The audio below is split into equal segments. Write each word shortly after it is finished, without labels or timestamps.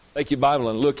Take your Bible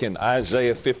and look in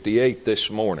Isaiah 58 this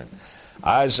morning.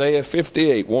 Isaiah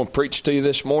 58. I want to preach to you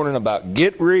this morning about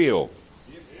get real.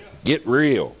 Get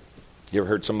real. You ever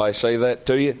heard somebody say that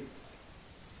to you?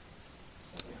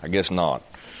 I guess not.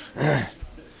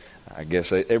 I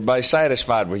guess everybody's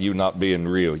satisfied with you not being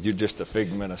real. You're just a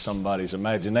figment of somebody's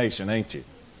imagination, ain't you?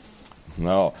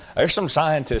 No. There's some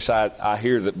scientists I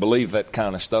hear that believe that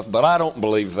kind of stuff, but I don't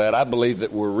believe that. I believe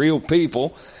that we're real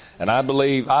people, and I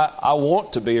believe I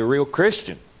want to be a real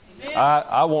Christian.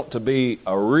 I want to be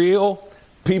a real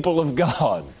people of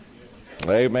God.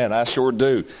 Amen. I sure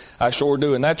do. I sure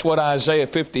do. And that's what Isaiah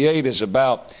 58 is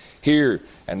about here.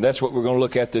 And that's what we're going to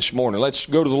look at this morning. Let's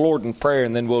go to the Lord in prayer,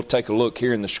 and then we'll take a look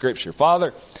here in the Scripture.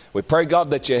 Father, we pray,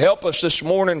 God, that you help us this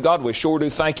morning. God, we sure do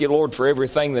thank you, Lord, for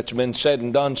everything that's been said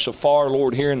and done so far,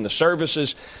 Lord, here in the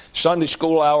services. Sunday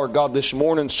school hour, God, this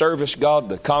morning service, God,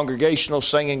 the congregational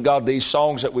singing, God, these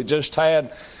songs that we just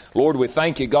had. Lord, we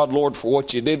thank you, God, Lord, for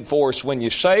what you did for us when you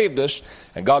saved us.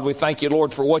 And God, we thank you,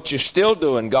 Lord, for what you're still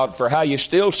doing, God, for how you're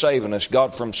still saving us,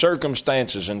 God, from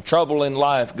circumstances and trouble in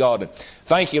life, God. And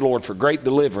thank you, Lord, for great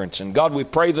deliverance. And God, we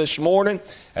pray this morning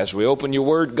as we open your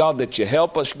word, God, that you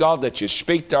help us, God, that you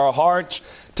speak to our hearts.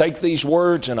 Take these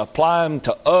words and apply them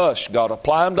to us, God.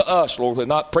 Apply them to us, Lord. We're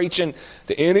not preaching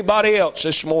to anybody else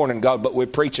this morning, God, but we're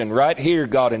preaching right here,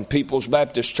 God, in People's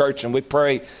Baptist Church. And we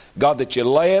pray, God, that you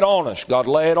lay it on us. God,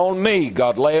 lay it on me.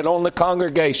 God, lay it on the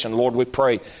congregation. Lord, we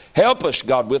pray. Help us,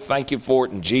 God. We'll thank you for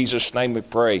it. In Jesus' name we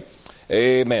pray.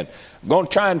 Amen. I'm going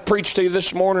to try and preach to you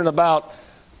this morning about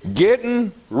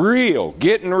getting real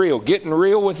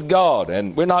with God.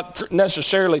 And we're not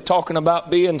necessarily talking about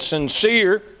being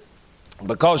sincere,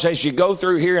 because as you go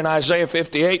through here in Isaiah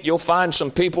 58, you'll find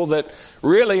some people that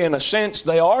really, in a sense,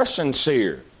 they are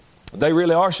sincere. They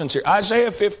really are sincere.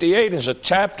 Isaiah 58 is a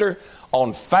chapter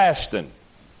on fasting.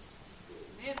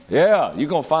 Yeah, you're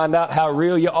going to find out how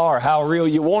real you are, how real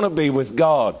you want to be with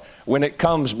God when it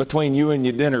comes between you and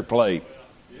your dinner plate.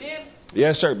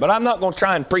 Yes, sir. But I'm not going to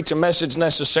try and preach a message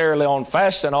necessarily on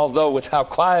fasting, although with how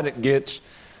quiet it gets,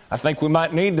 I think we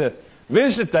might need to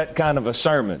visit that kind of a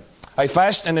sermon. Hey,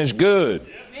 fasting is good.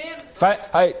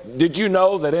 Hey, did you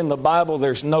know that in the Bible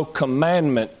there's no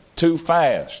commandment to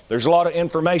fast? There's a lot of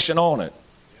information on it.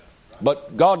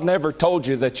 But God never told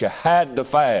you that you had to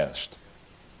fast.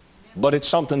 But it's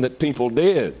something that people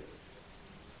did.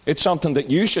 It's something that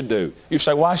you should do. You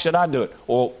say, why should I do it?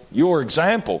 Well, your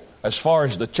example, as far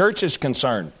as the church is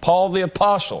concerned, Paul the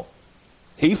Apostle,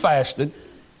 he fasted.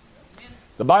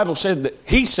 The Bible said that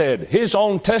he said, his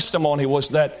own testimony was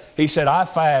that he said, I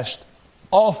fast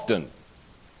often.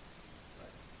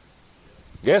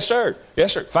 Yes, sir.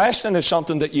 Yes, sir. Fasting is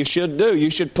something that you should do. You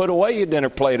should put away your dinner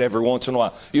plate every once in a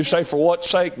while. You say, for what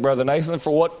sake, Brother Nathan?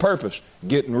 For what purpose?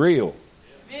 Getting real.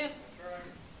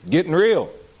 Getting real.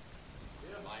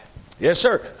 Yes,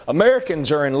 sir.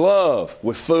 Americans are in love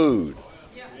with food.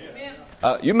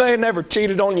 You may have never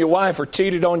cheated on your wife or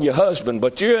cheated on your husband,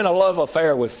 but you're in a love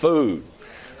affair with food.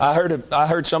 I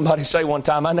heard somebody say one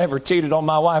time, I never cheated on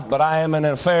my wife, but I am in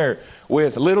an affair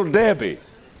with Little Debbie.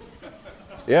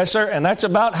 Yes, sir. And that's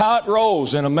about how it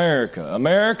rolls in America.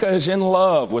 America is in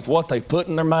love with what they put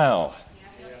in their mouth.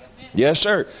 Yes,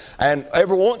 sir. And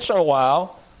every once in a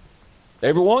while,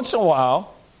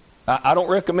 I don't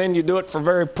recommend you do it for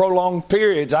very prolonged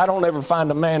periods. I don't ever find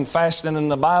a man fasting in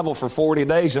the Bible for 40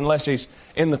 days unless he's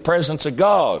in the presence of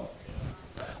God.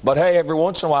 But hey, every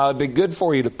once in a while, it'd be good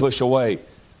for you to push away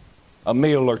a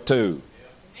meal or two.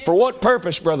 For what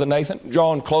purpose, Brother Nathan?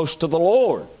 Drawing close to the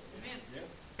Lord.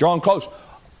 Drawing close.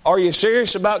 Are you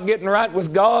serious about getting right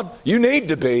with God? You need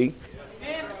to be.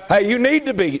 Hey, you need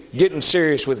to be getting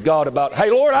serious with God about, hey,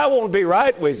 Lord, I want to be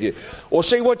right with you. Well,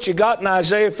 see, what you got in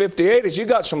Isaiah 58 is you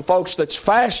got some folks that's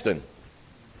fasting.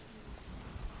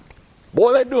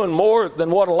 Boy, they're doing more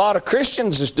than what a lot of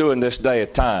Christians is doing this day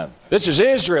at time. This is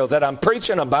Israel that I'm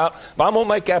preaching about, but I'm going to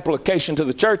make application to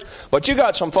the church. But you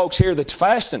got some folks here that's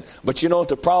fasting, but you know what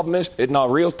the problem is? It's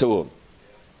not real to them.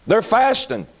 They're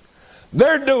fasting.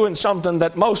 They're doing something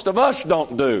that most of us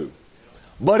don't do,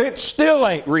 but it still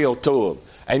ain't real to them.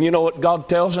 And you know what God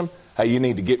tells them? Hey, you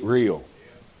need to get real.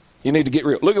 You need to get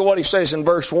real. Look at what he says in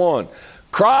verse 1.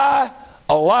 Cry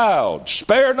aloud,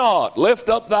 spare not, lift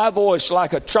up thy voice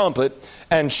like a trumpet,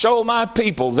 and show my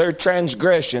people their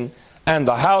transgression, and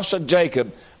the house of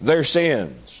Jacob their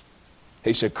sins.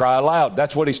 He said, cry aloud.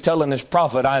 That's what he's telling his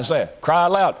prophet Isaiah. Cry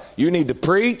aloud. You need to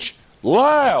preach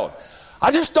loud.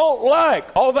 I just don't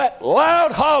like all that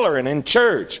loud hollering in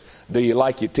church. Do you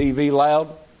like your TV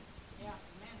loud?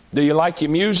 Do you like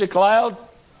your music loud?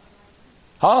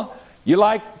 Huh? You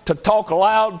like to talk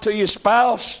loud to your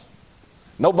spouse?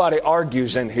 Nobody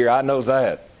argues in here, I know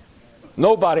that.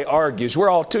 Nobody argues. We're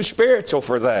all too spiritual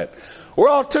for that. We're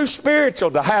all too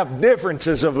spiritual to have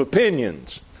differences of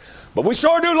opinions. But we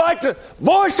sure do like to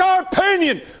voice our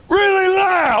opinion really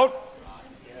loud.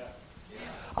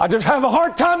 I just have a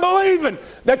hard time believing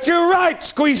that you're right,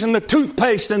 squeezing the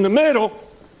toothpaste in the middle.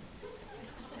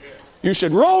 You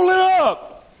should roll it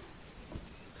up.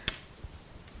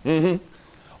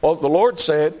 Well, the Lord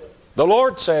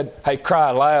said, hey,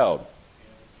 cry loud.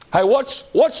 Hey,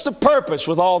 what's the purpose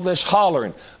with all this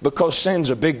hollering? Because sin's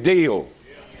a big deal.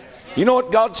 You know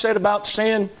what God said about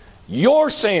sin? Your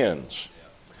sins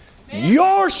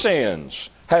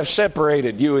have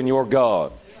separated you and your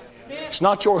God. It's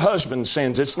not your husband's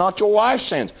sins. It's not your wife's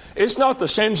sins. It's not the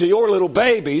sins of your little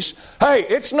babies. Hey,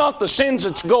 it's not the sins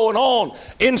that's going on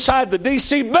inside the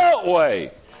D.C.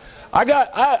 Beltway.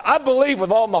 I believe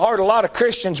with all my heart, a lot of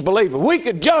Christians believe, if we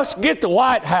could just get the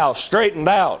White House straightened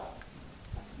out,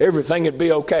 everything would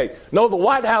be okay. No, the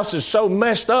White House is so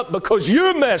messed up because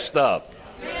you're messed up.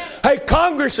 Hey,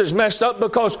 Congress is messed up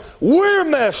because we're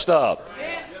messed up.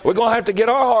 We're going to have to get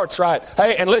our hearts right.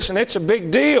 Hey, and listen, it's a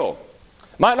big deal.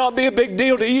 Might not be a big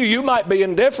deal to you. You might be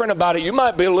indifferent about it. You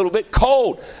might be a little bit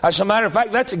cold. As a matter of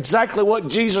fact, that's exactly what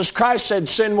Jesus Christ said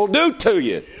sin will do to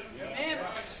you.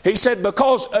 He said,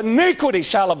 because iniquity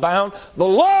shall abound, the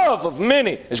love of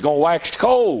many is going to wax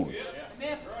cold.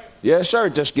 Yes, sir.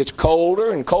 It just gets colder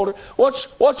and colder.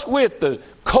 What's with the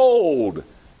cold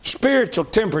spiritual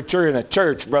temperature in a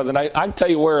church, brother? I can tell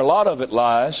you where a lot of it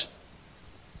lies.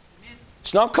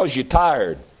 It's not because you're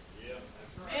tired.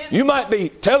 You might be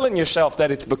telling yourself that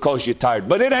it's because you're tired,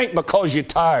 but it ain't because you're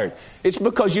tired. It's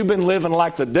because you've been living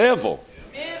like the devil.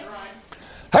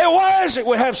 Hey, why is it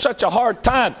we have such a hard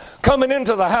time coming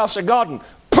into the house of God and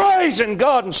praising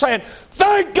God and saying,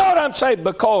 thank God I'm saved?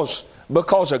 Because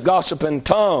a gossiping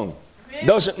tongue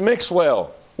doesn't mix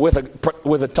well with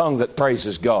a tongue that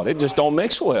praises God. It just don't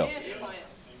mix well.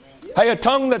 Hey, a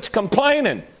tongue that's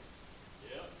complaining,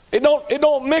 it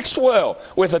don't mix well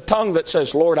with a tongue that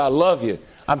says, Lord, I love you.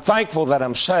 I'm thankful that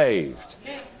I'm saved.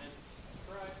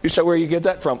 You say, where you get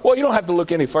that from? Well, you don't have to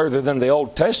look any further than the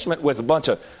Old Testament with a bunch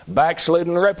of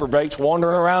backslidden reprobates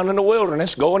wandering around in the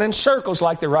wilderness, going in circles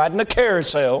like they're riding a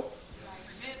carousel.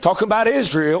 Talking about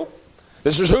Israel.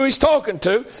 This is who he's talking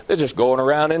to. They're just going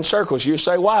around in circles. You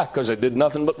say, why? Because they did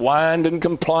nothing but whined and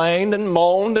complained and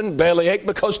moaned and bellyached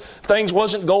because things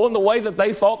wasn't going the way that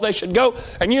they thought they should go.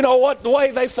 And you know what? The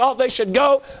way they thought they should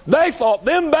go, they thought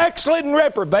them backslidden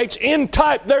reprobates in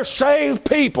type, they're saved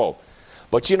people.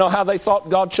 But you know how they thought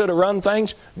God should have run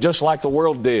things? Just like the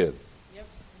world did.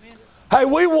 Hey,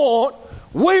 we want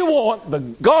the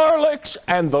garlics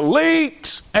and the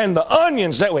leeks and the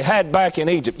onions that we had back in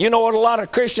Egypt. You know what a lot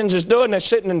of Christians is doing? They're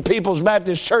sitting in People's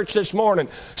Baptist Church this morning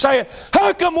saying,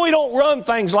 how come we don't run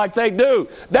things like they do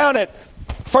down at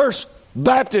First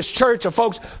Baptist Church of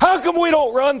folks? How come we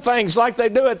don't run things like they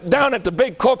do down at the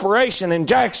big corporation in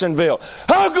Jacksonville?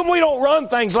 How come we don't run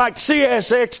things like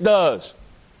CSX does?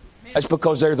 That's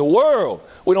because they're the world.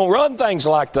 We don't run things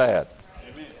like that.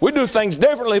 We do things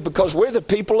differently because we're the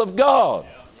people of God.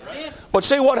 But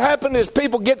see, what happened is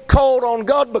people get cold on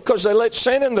God because they let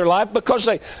sin in their life, because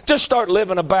they just start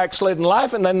living a backslidden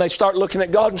life, and then they start looking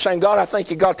at God and saying, God, I think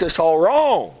you got this all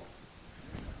wrong.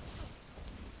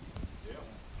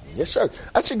 Yes, sir.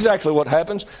 That's exactly what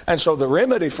happens. And so the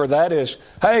remedy for that is,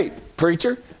 hey,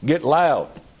 preacher, get loud.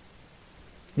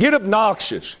 Get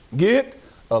obnoxious. Get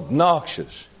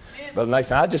obnoxious. Brother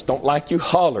Nathan, I just don't like you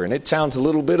hollering. It sounds a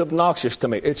little bit obnoxious to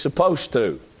me. It's supposed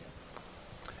to.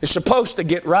 It's supposed to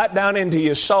get right down into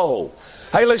your soul.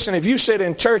 Hey, listen, if you sit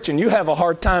in church and you have a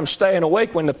hard time staying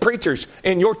awake when the preacher's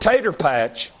in your tater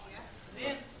patch,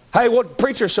 hey, what the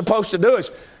preacher's supposed to do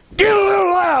is get a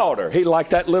little louder. He like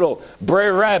that little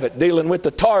Brer Rabbit dealing with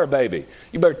the tar baby.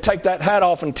 You better take that hat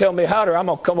off and tell me how to, I'm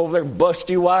going to come over there and bust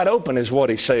you wide open, is what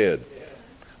he said.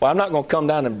 Well, I'm not going to come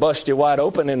down and bust you wide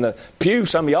open in the pew.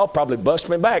 Some of y'all probably bust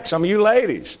me back. Some of you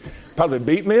ladies probably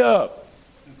beat me up.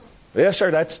 Yes, sir,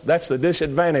 that's the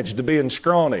disadvantage to being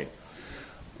scrawny.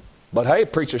 But hey, a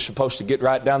preacher's supposed to get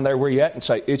right down there where you're at and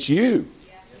say, it's you.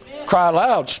 Yeah. Cry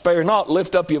loud, spare not,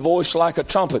 lift up your voice like a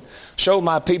trumpet. Show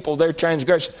my people their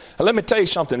transgression. And let me tell you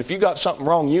something. If you got something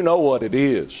wrong, you know what it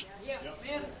is. Yeah.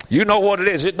 You know what it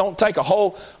is. It don't take a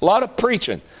whole lot of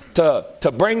preaching to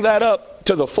bring that up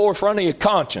to the forefront of your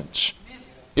conscience.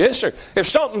 Yes, sir. If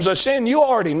something's a sin, you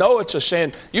already know it's a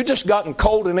sin. You just gotten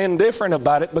cold and indifferent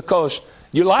about it because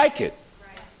you like it.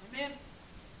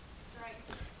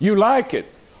 You like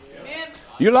it.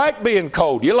 You like being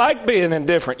cold. You like being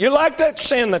indifferent. You like that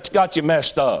sin that's got you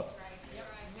messed up.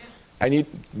 And you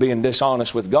being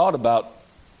dishonest with God about,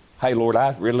 hey, Lord,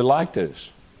 I really like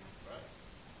this.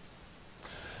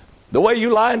 The way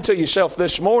you lying to yourself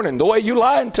this morning,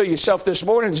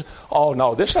 is, oh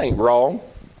no, this ain't wrong.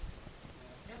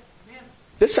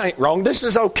 This ain't wrong. This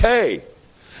is okay.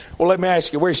 Well, let me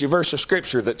ask you, where's your verse of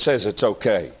Scripture that says it's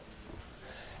okay?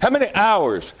 How many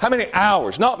hours,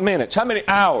 not minutes, how many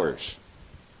hours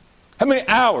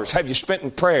have you spent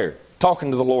in prayer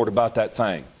talking to the Lord about that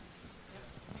thing?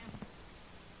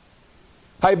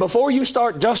 Hey, before you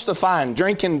start justifying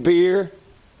drinking beer,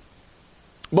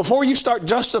 before you start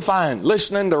justifying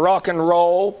listening to rock and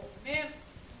roll,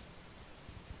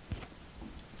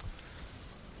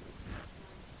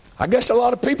 I guess a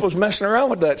lot of people's messing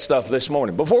around with that stuff this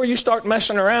morning. Before you start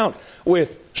messing around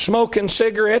with smoking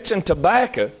cigarettes and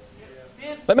tobacco,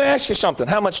 let me ask you something.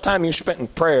 How much time you spent in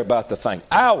prayer about the thing?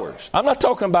 Hours. I'm not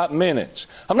talking about minutes.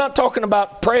 I'm not talking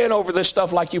about praying over this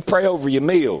stuff like you pray over your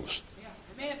meals.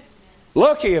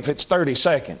 Lucky if it's 30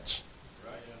 seconds.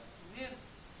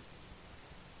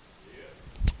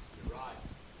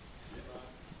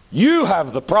 You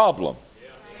have the problem.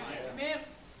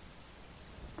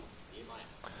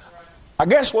 I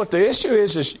guess what the issue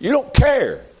is you don't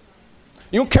care.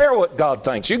 You don't care what God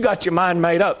thinks. You got your mind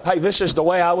made up. Hey, this is the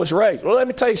way I was raised. Well, let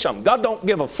me tell you something. God don't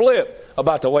give a flip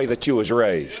about the way that you was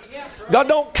raised. God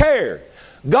don't care.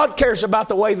 God cares about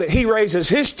the way that He raises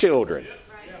His children.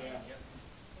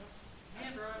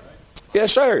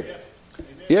 Yes, sir.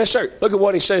 Yes, sir. Look at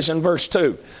what He says in verse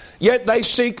 2. Yet they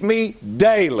seek me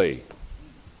daily.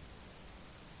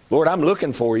 Lord, I'm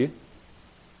looking for you.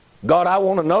 God, I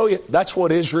want to know you. That's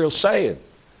what Israel's saying.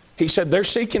 He said, they're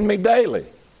seeking me daily.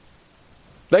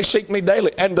 They seek me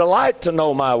daily and delight to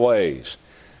know my ways.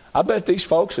 I bet these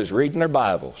folks is reading their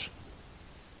Bibles.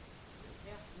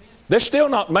 They're still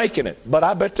not making it, but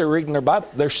I bet they're reading their Bible.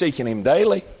 They're seeking Him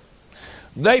daily.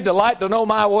 They delight to know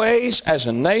my ways as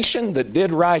a nation that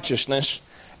did righteousness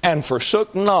and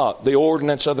forsook not the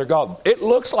ordinance of their God. It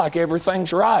looks like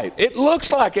everything's right. It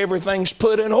looks like everything's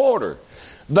put in order.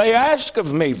 They ask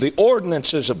of me the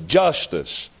ordinances of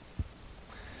justice.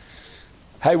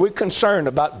 Hey, we're concerned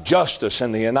about justice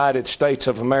in the United States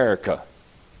of America.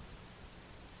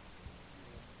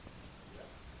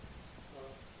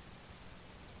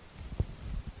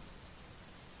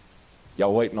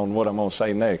 Y'all waiting on what I'm going to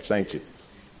say next, ain't you?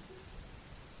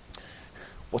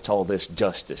 What's all this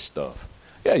justice stuff?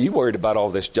 Yeah, you worried about all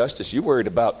this justice. You worried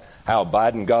about how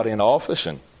Biden got in office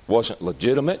and wasn't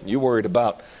legitimate. You worried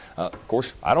about... of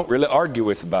course, I don't really argue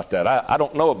with about that. I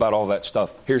don't know about all that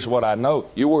stuff. Here's what I know.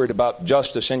 You're worried about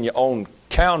justice in your own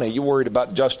county. You're worried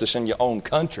about justice in your own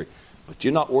country. But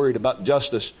you're not worried about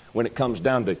justice when it comes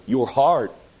down to your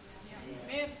heart.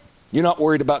 You're not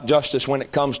worried about justice when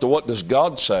it comes to what does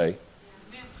God say.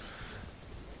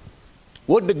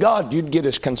 Would to God you'd get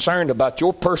as concerned about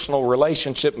your personal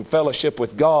relationship and fellowship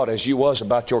with God as you was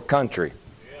about your country.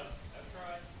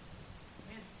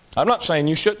 I'm not saying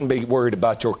you shouldn't be worried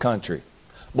about your country.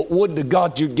 But would to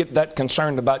God you'd get that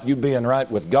concerned about you being right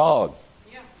with God.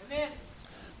 Yeah, amen.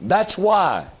 That's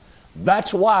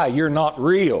why you're not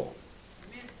real.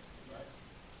 Amen.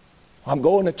 I'm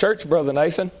going to church, Brother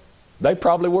Nathan. They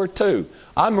probably were too.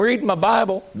 I'm reading my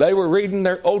Bible. They were reading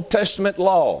their Old Testament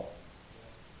law.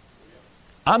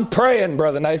 I'm praying,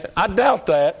 Brother Nathan. I doubt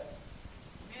that.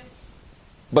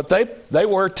 But they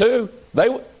were too. They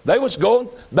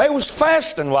was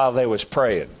fasting while they was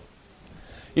praying.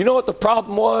 You know what the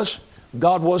problem was?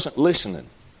 God wasn't listening.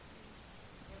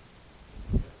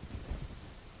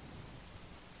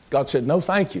 God said, no,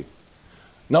 thank you.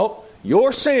 No,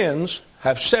 your sins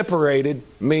have separated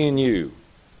me and you.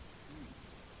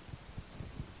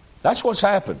 That's what's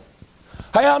happened.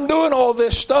 Hey, I'm doing all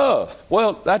this stuff.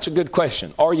 Well, that's a good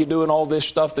question. Are you doing all this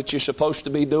stuff that you're supposed to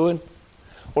be doing?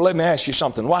 Well, let me ask you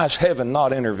something. Why is heaven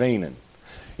not intervening?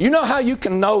 You know how you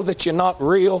can know that you're not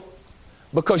real?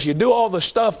 Because you do all the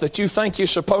stuff that you think you're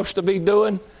supposed to be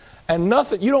doing, and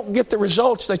you don't get the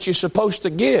results that you're supposed to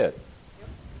get.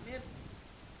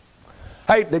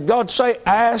 Hey, did God say,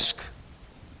 ask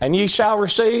and ye shall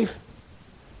receive?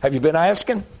 Have you been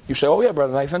asking? You say, oh yeah,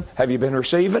 Brother Nathan. Have you been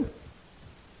receiving?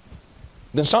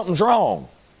 Then something's wrong.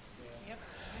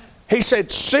 He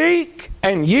said, seek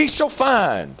and ye shall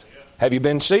find. Have you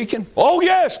been seeking? Oh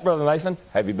yes, Brother Nathan.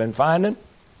 Have you been finding?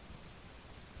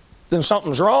 Then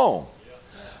something's wrong.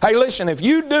 Hey, listen, if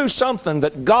you do something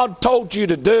that God told you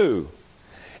to do,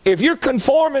 if you're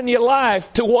conforming your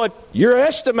life to what you're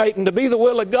estimating to be the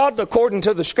will of God according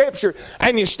to the Scripture,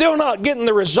 and you're still not getting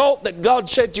the result that God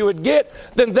said you would get,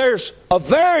 then there's a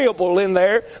variable in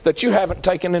there that you haven't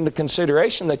taken into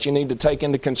consideration that you need to take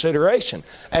into consideration.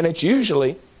 And it's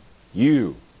usually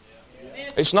you.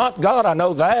 It's not God, I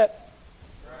know that.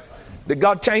 Did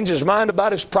God change His mind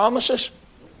about His promises?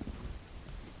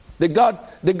 Did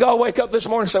God wake up this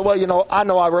morning and say, well, I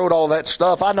know I wrote all that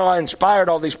stuff. I know I inspired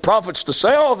all these prophets to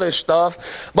say all this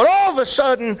stuff. But all of a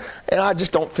sudden, and I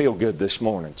just don't feel good this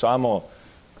morning. So I'm going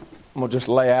to just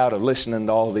lay out of listening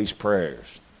to all these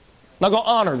prayers. I'm not going to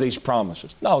honor these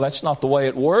promises. No, that's not the way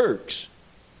it works.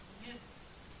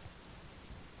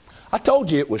 I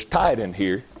told you it was tight in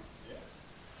here.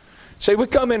 See, we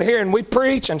come in here and we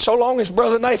preach, and so long as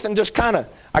Brother Nathan just kind of,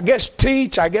 I guess,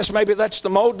 teach, I guess maybe that's the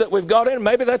mode that we've got in.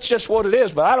 Maybe that's just what it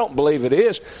is, but I don't believe it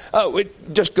is. We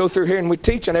just go through here and we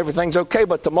teach and everything's okay,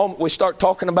 but the moment we start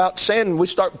talking about sin and we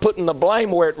start putting the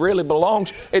blame where it really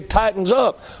belongs, it tightens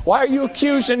up. Why are you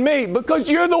accusing me? Because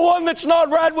you're the one that's not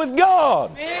right with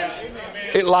God. Amen.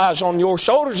 It lies on your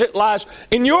shoulders. It lies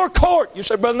in your court. You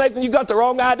say, Brother Nathan, you got the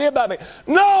wrong idea about me.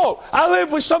 No, I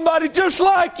live with somebody just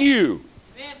like you.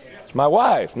 It's my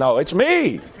wife. No, it's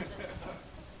me.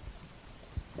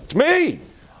 It's me.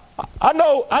 I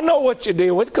know what you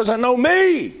deal with because I know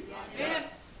me.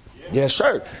 Yes,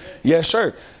 sir. Yes,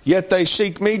 sir. Yet they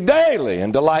seek me daily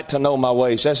and delight to know my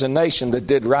ways, as a nation that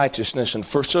did righteousness and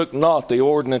forsook not the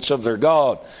ordinance of their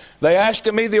God. They ask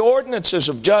of me the ordinances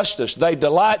of justice. They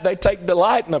take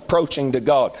delight in approaching to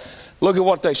God. Look at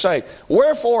what they say.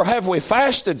 Wherefore have we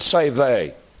fasted, say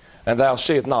they, and thou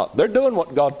seest not. They're doing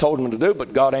what God told them to do,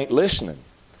 but God ain't listening.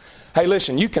 Hey,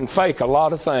 listen, you can fake a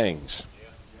lot of things.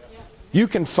 You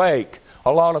can fake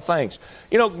a lot of things.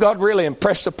 You know, God really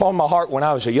impressed upon my heart when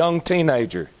I was a young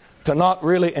teenager to not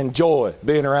really enjoy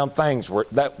being around things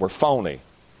that were phony.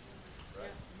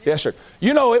 Yes, sir.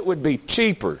 You know, it would be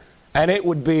cheaper, and it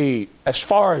would be, as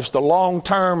far as the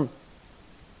long-term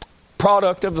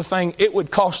product of the thing, it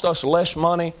would cost us less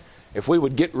money if we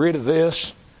would get rid of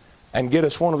this and get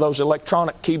us one of those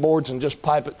electronic keyboards and just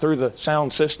pipe it through the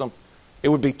sound system. It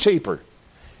would be cheaper.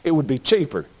 It would be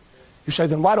cheaper. You say,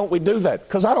 then why don't we do that?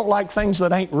 Because I don't like things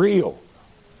that ain't real.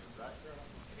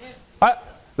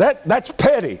 That's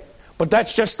petty, but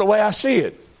that's just the way I see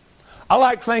it. I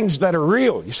like things that are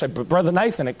real. You say, but Brother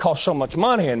Nathan, it costs so much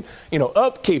money and,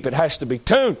 upkeep, it has to be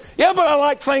tuned. Yeah, but I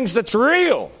like things that's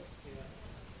real.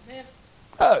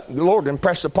 The Lord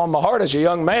impressed upon my heart as a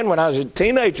young man when I was a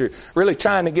teenager, really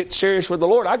trying to get serious with the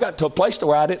Lord. I got to a place to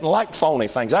where I didn't like phony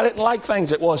things. I didn't like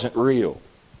things that wasn't real.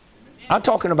 I'm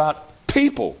talking about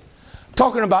people. I'm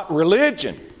talking about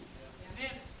religion.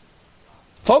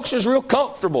 Folks is real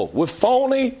comfortable with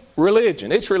phony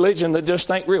religion. It's religion that just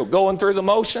ain't real. Going through the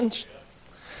motions.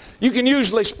 You can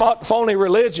usually spot phony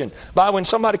religion by when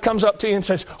somebody comes up to you and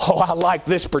says, oh, I like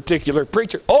this particular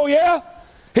preacher. Oh, yeah?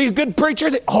 He's a good preacher?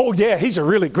 Oh, yeah, he's a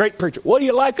really great preacher. What do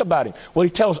you like about him? Well, he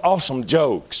tells awesome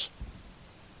jokes.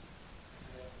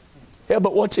 Yeah,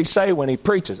 but what's he say when he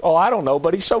preaches? Oh, I don't know,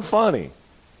 but he's so funny.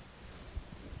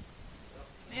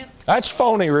 That's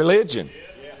phony religion.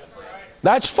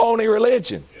 That's phony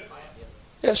religion.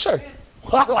 Yes, sir.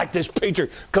 Well, I like this preacher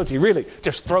because he really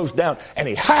just throws down and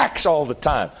he hacks all the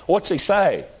time. What's he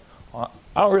say? Well,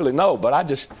 I don't really know, but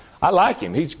I like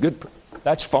him. He's good.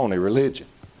 That's phony religion.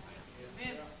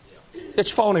 It's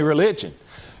phony religion.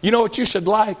 You know what you should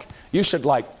like? You should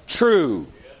like true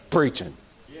preaching.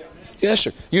 Yes,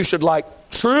 sir. You should like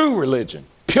true religion,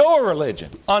 pure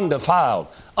religion, undefiled,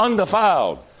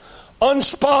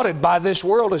 unspotted by this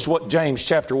world is what James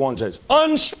chapter 1 says.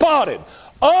 Unspotted,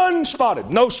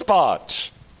 no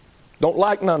spots. Don't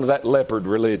like none of that leopard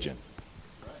religion.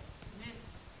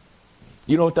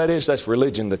 You know what that is? That's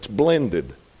religion that's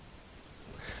blended.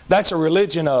 That's a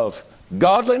religion of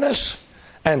godliness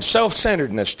and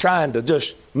self-centeredness, trying to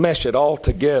just mesh it all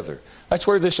together. That's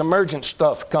where this emergent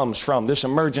stuff comes from. This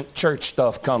emergent church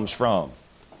stuff comes from.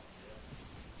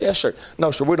 Yes, sir.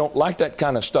 No, sir, we don't like that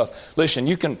kind of stuff. Listen,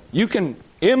 you can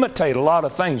imitate a lot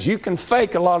of things. You can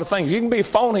fake a lot of things. You can be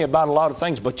phony about a lot of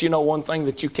things. But you know one thing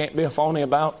that you can't be a phony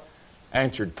about?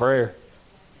 Answered prayer.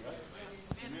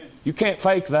 You can't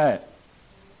fake that.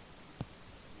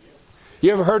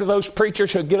 You ever heard of those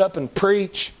preachers who get up and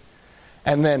preach?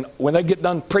 And then when they get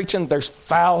done preaching, there's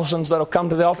thousands that'll come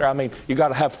to the altar. I mean, you got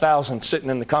to have thousands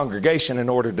sitting in the congregation in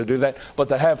order to do that. But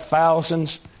to have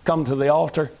thousands come to the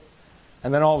altar,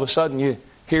 and then all of a sudden you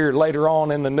hear later on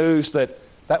in the news that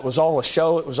was all a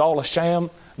show, it was all a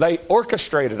sham. They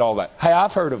orchestrated all that. Hey,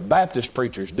 I've heard of Baptist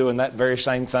preachers doing that very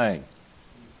same thing.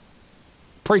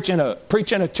 Preaching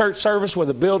a church service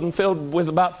with a building filled with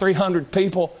about 300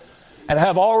 people, and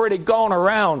have already gone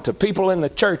around to people in the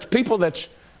church, people that's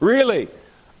really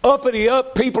uppity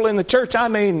up people in the church. I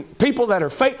mean, people that are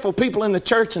faithful people in the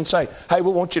church, and say, hey,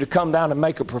 we want you to come down and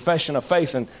make a profession of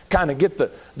faith and kind of get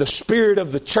the spirit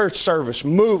of the church service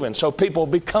moving so people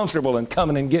will be comfortable in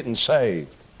coming and getting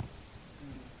saved.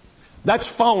 That's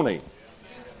phony.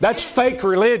 That's fake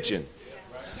religion.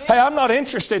 Hey, I'm not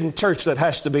interested in church that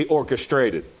has to be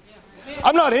orchestrated.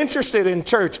 I'm not interested in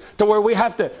church to where we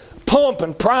have to pump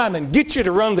and prime and get you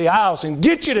to run the aisles and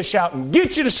get you to shout and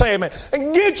get you to say amen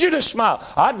and get you to smile.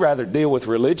 I'd rather deal with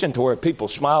religion to where people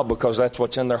smile because that's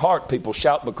what's in their heart. People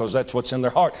shout because that's what's in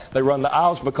their heart. They run the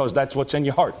aisles because that's what's in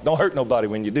your heart. Don't hurt nobody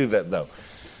when you do that, though.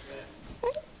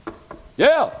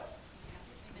 Yeah.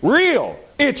 Real.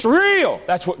 It's real.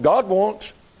 That's what God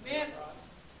wants.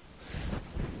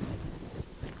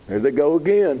 There they go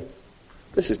again.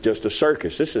 This is just a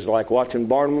circus. This is like watching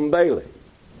Barnum and Bailey.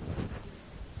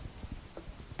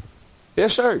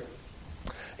 Yes, sir.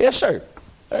 Yes, sir.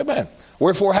 Amen.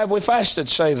 Wherefore have we fasted,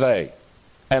 say they,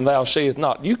 and thou seest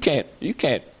not. You can't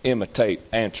imitate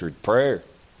answered prayer.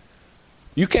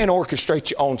 You can't orchestrate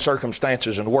your own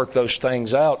circumstances and work those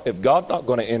things out if God's not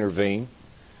going to intervene.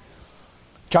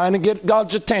 Trying to get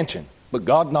God's attention, but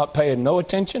God not paying no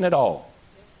attention at all.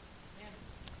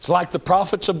 It's like the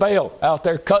prophets of Baal out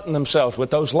there cutting themselves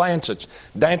with those lancets,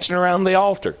 dancing around the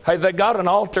altar. Hey, they got an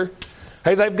altar.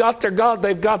 Hey, they've got their God.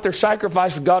 They've got their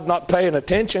sacrifice. God not paying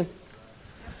attention.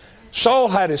 Saul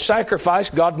had his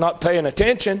sacrifice. God not paying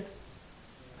attention.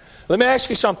 Let me ask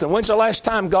you something. When's the last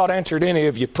time God answered any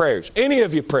of your prayers? Any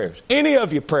of your prayers? Any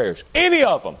of your prayers? Any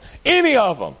of them? Any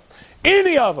of them?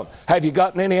 Any of them? Have you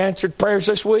gotten any answered prayers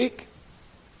this week?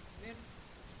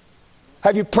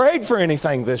 Have you prayed for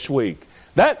anything this week?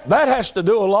 That has to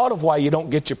do a lot of why you don't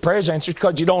get your prayers answered,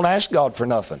 because you don't ask God for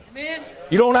nothing. Amen.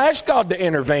 You don't ask God to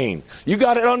intervene. You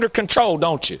got it under control,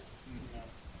 don't you?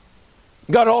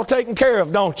 Got it all taken care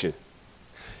of, don't you?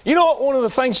 You know what one of the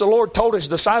things the Lord told His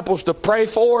disciples to pray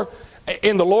for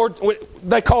in the Lord,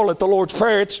 they call it the Lord's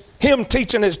Prayer. It's Him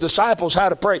teaching His disciples how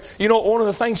to pray. You know what one of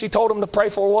the things He told them to pray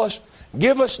for was?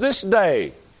 Give us this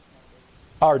day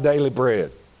our daily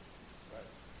bread.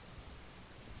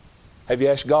 Have you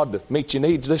asked God to meet your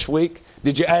needs this week?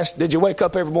 Did you wake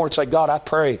up every morning and say, God, I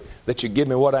pray that you give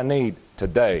me what I need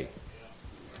today?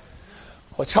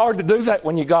 Well, it's hard to do that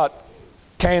when you got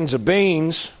cans of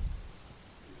beans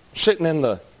sitting in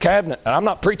the cabinet. And I'm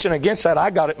not preaching against that. I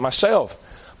got it myself.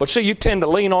 But see, you tend to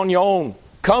lean on your own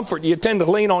comfort. You tend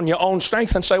to lean on your own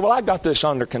strength and say, well, I got this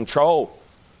under control.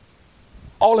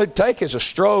 All it'd take is a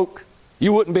stroke.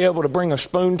 You wouldn't be able to bring a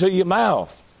spoon to your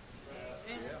mouth.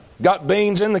 Got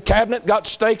beans in the cabinet, got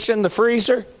steaks in the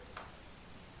freezer,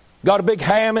 got a big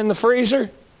ham in the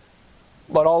freezer,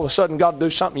 but all of a sudden God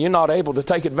do something, you're not able to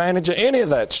take advantage of any of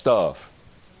that stuff.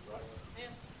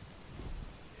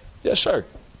 Yes, sir.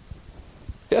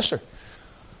 Yes, sir.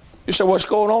 You say, what's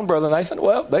going on, Brother Nathan?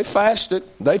 Well, they fasted,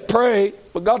 they prayed,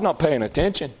 but God's not paying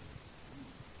attention.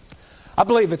 I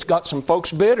believe it's got some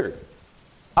folks bitter.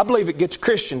 I believe it gets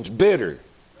Christians bitter.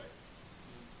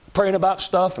 Praying about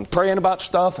stuff and praying about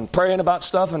stuff and praying about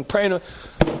stuff and praying.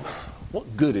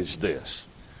 What good is this?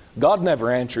 God never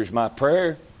answers my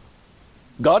prayer.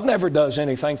 God never does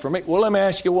anything for me. Well, let me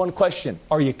ask you one question.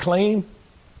 Are you clean?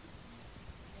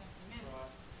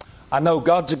 I know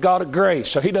God's a God of grace,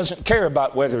 so He doesn't care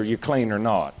about whether you're clean or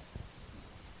not.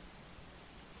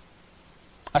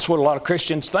 That's what a lot of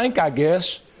Christians think, I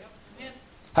guess.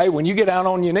 Hey, when you get out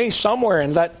on your knees, somewhere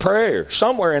in that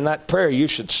prayer, you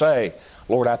should say,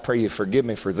 Lord, I pray you forgive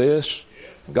me for this.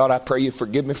 God, I pray you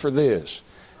forgive me for this.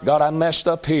 God, I messed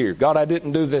up here. God, I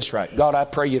didn't do this right. God, I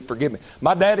pray you forgive me.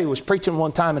 My daddy was preaching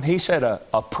one time and he said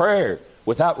a prayer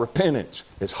without repentance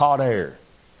is hot air.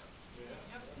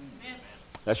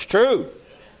 That's true.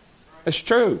 It's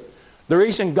true. The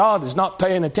reason God is not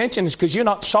paying attention is because you're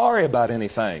not sorry about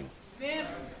anything.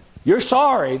 You're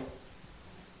sorry,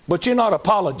 but you're not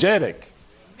apologetic.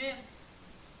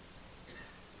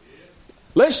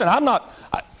 Listen,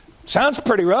 sounds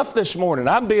pretty rough this morning.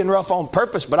 I'm being rough on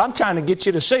purpose, but I'm trying to get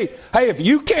you to see, hey, if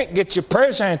you can't get your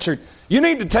prayers answered, you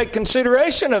need to take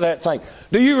consideration of that thing.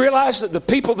 Do you realize that the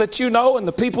people that you know and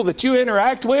the people that you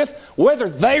interact with, whether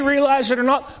they realize it or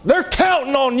not, they're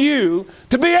counting on you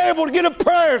to be able to get a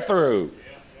prayer through?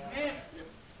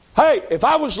 Hey, if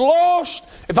I was lost,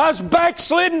 if I was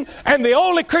backslidden, and the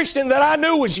only Christian that I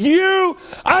knew was you,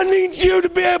 I need you to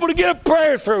be able to get a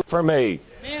prayer through for me.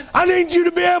 Amen. I need you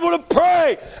to be able to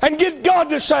pray and get God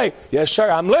to say, yes, sir,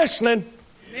 I'm listening.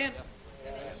 Amen.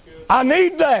 I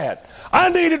need that. I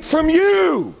need it from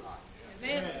you.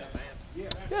 Amen.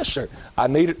 Yes, sir. I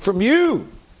need it from you.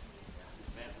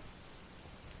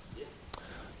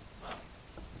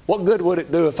 What good would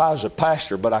it do if I was a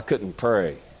pastor but I couldn't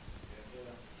pray?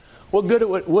 What good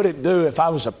would it do if I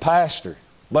was a pastor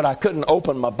but I couldn't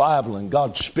open my Bible and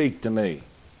God speak to me?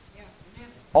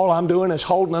 All I'm doing is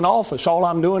holding an office. All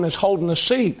I'm doing is holding a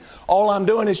seat. All I'm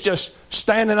doing is just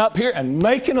standing up here and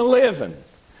making a living.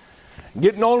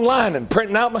 getting online and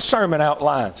printing out my sermon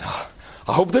outlines.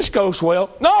 I hope this goes well.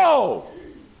 No!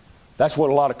 That's what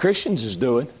a lot of Christians is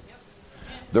doing.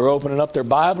 They're opening up their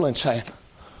Bible and saying,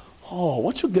 oh,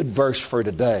 what's a good verse for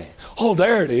today? Oh,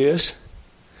 there it is.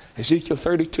 Ezekiel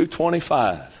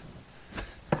 32:25.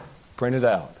 Print it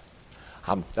out.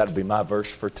 That'll be my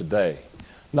verse for today.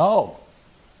 No.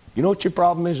 You know what your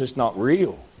problem is? It's not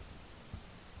real.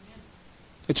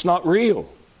 It's not real.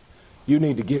 You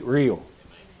need to get real.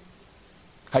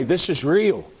 Hey, this is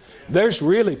real. There's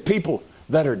really people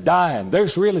that are dying.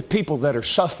 There's really people that are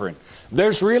suffering.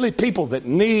 There's really people that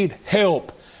need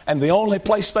help. And the only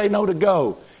place they know to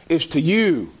go is to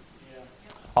you.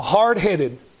 A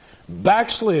hard-headed,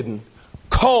 backslidden,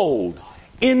 cold,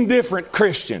 indifferent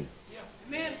Christian.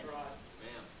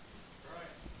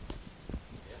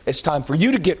 It's time for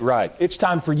you to get right. It's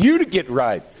time for you to get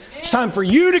right. It's time for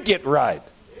you to get right.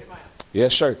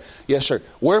 Yes, sir. Yes, sir.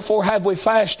 Wherefore have we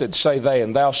fasted, say they,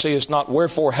 and thou seest not?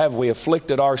 Wherefore have we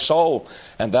afflicted our soul,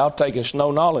 and thou takest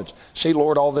no knowledge? See,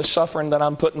 Lord, all this suffering that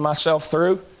I'm putting myself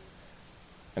through?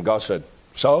 And God said,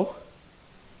 so?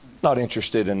 Not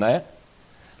interested in that.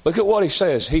 Look at what he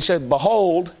says. He said,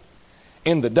 behold,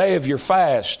 in the day of your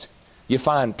fast, you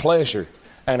find pleasure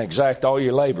and exact all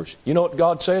your labors. You know what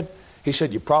God said? He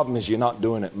said, your problem is you're not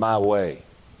doing it my way.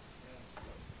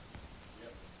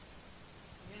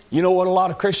 You know what a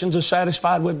lot of Christians are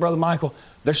satisfied with, Brother Michael?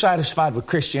 They're satisfied with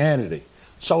Christianity,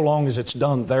 so long as it's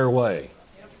done their way.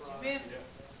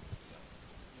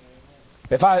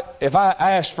 If I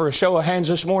asked for a show of hands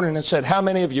this morning and said, how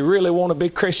many of you really want to be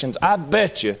Christians? I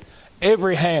bet you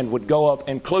every hand would go up,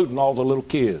 including all the little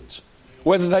kids.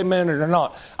 Whether they meant it or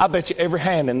not, I bet you every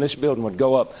hand in this building would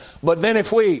go up. But then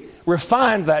if we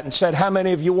refined that and said, how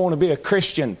many of you want to be a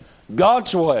Christian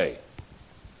God's way?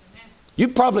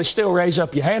 You'd probably still raise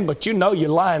up your hand, but you know you're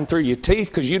lying through your teeth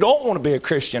because you don't want to be a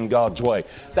Christian God's way.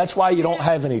 That's why you don't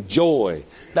have any joy.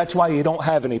 That's why you don't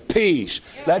have any peace.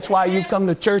 That's why you come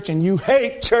to church and you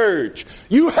hate church.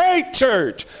 You hate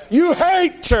church. You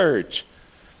hate church.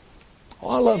 Oh,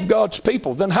 I love God's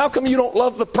people. Then how come you don't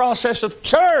love the process of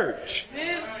church?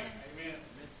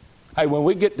 Hey, when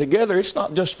we get together, it's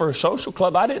not just for a social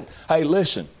club. Hey,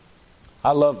 listen.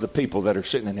 I love the people that are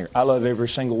sitting in here. I love every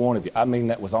single one of you. I mean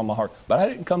that with all my heart. But I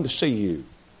didn't come to see you.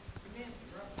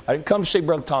 I didn't come to see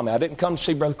Brother Tommy. I didn't come to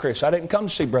see Brother Chris. I didn't come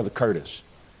to see Brother Curtis.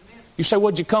 You say,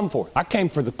 what'd you come for? I came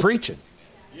for the preaching.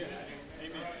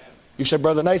 You say,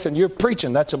 Brother Nathan, you're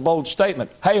preaching. That's a bold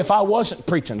statement. Hey, if I wasn't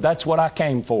preaching, that's what I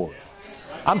came for.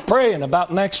 I'm praying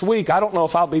about next week. I don't know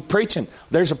if I'll be preaching.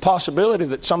 There's a possibility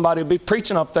that somebody will be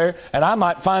preaching up there and I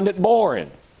might find it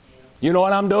boring. You know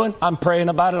what I'm doing? I'm praying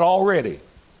about it already.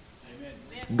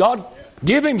 God,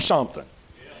 give him something.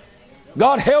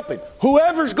 God, help him.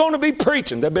 Whoever's going to be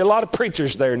preaching, there'll be a lot of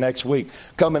preachers there next week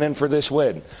coming in for this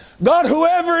wedding. God,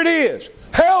 whoever it is,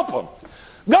 help them.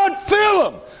 God, fill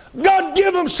them. God,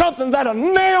 give them something that'll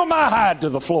nail my hide to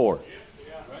the floor.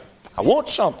 I want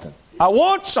something. I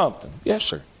want something. Yes,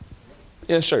 sir.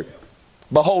 Yes, sir.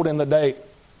 Behold in the day,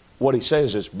 what he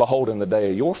says is, behold in the day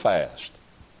of your fast.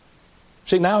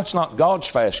 See, now it's not God's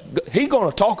fast. He's going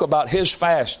to talk about his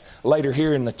fast later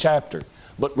here in the chapter.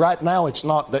 But right now it's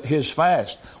not that his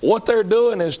fast. What they're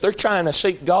doing is they're trying to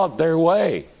seek God their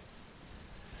way.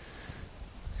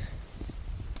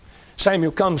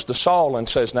 Samuel comes to Saul and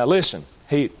says, now listen,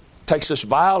 he takes this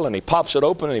vial and he pops it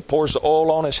open and he pours the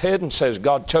oil on his head and says,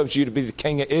 God chose you to be the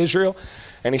king of Israel.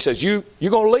 And he says, you're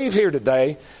going to leave here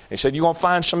today. He said, you're going to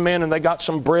find some men and they got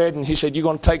some bread. And he said, you're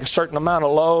going to take a certain amount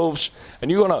of loaves and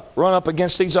you're going to run up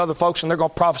against these other folks and they're going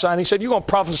to prophesy. And he said, you're going to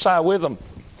prophesy with them.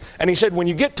 And he said, when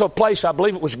you get to a place, I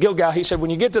believe it was Gilgal, he said,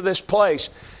 when you get to this place,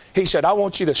 he said, I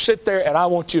want you to sit there and I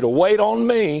want you to wait on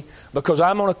me because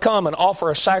I'm going to come and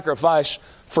offer a sacrifice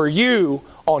for you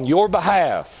on your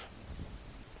behalf.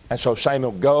 And so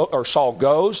Saul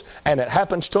goes and it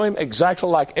happens to him exactly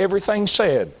like everything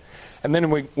said. And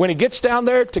then when he gets down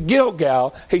there to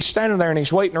Gilgal, he's standing there and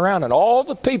he's waiting around and all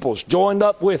the people's joined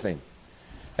up with him.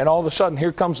 And all of a sudden,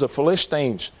 here comes the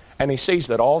Philistines and he sees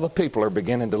that all the people are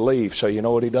beginning to leave. So you know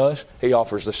what he does? He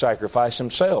offers the sacrifice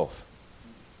himself.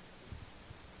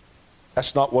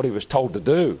 That's not what he was told to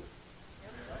do.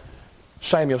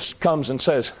 Samuel comes and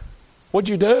says, what'd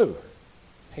you do?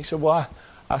 He said, well,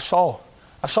 I saw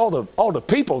all the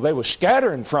people, they were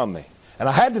scattering from me. And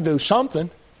I had to do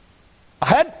something.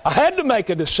 I had to make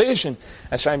a decision.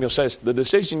 And Samuel says, the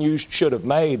decision you should have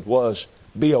made was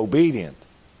be obedient.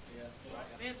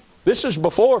 This is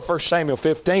before 1 Samuel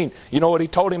 15. You know what he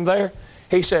told him there?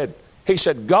 He said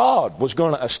God was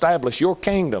going to establish your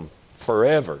kingdom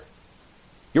forever.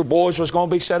 Your boys was going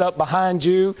to be set up behind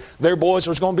you. Their boys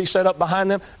was going to be set up behind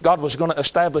them. God was going to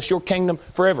establish your kingdom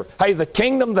forever. Hey, the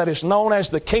kingdom that is known as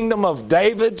the kingdom of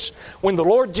David's, when the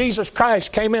Lord Jesus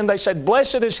Christ came in, they said,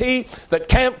 blessed is he that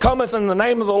cometh in the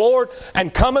name of the Lord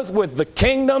and cometh with the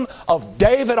kingdom of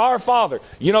David our father.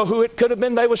 You know who it could have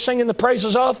been they were singing the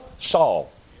praises of?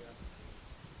 Saul.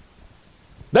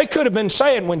 They could have been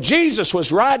saying, when Jesus was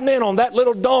riding in on that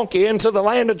little donkey into the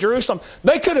land of Jerusalem,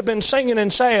 they could have been singing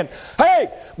and saying,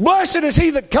 hey, blessed is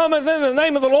he that cometh in the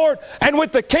name of the Lord and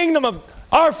with the kingdom of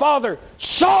our father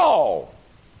Saul.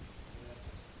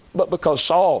 But because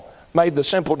Saul made the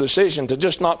simple decision to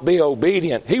just not be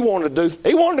obedient, he wanted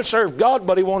to serve God,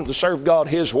 but he wanted to serve God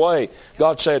his way.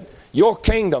 God said, your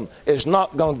kingdom is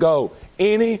not going to go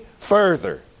any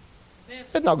further.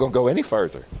 It's not going to go any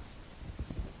further.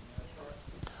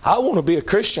 I want to be a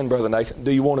Christian, Brother Nathan.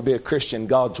 Do you want to be a Christian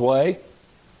God's way?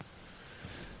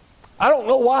 I don't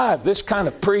know why this kind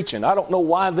of preaching, I don't know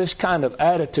why this kind of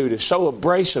attitude is so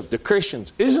abrasive to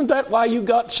Christians. Isn't that why you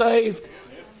got saved?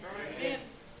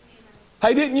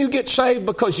 Hey, didn't you get saved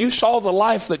because you saw the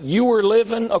life that you were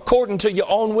living according to your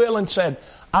own will and said,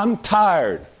 I'm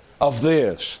tired of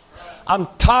this. I'm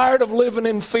tired of living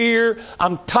in fear.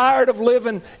 I'm tired of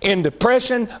living in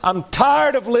depression. I'm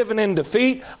tired of living in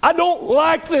defeat. I don't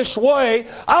like this way.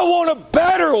 I want a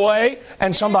better way.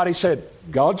 And somebody said,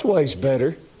 God's way's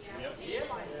better.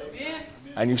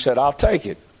 And you said, I'll take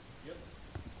it.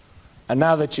 And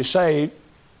now that you're saved,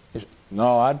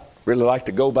 no, I'd really like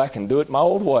to go back and do it my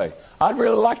old way. I'd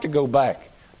really like to go back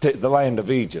to the land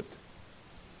of Egypt.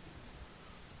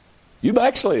 You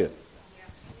backslid.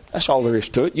 That's all there is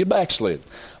to it. You backslid.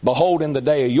 Behold, in the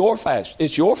day of your fast.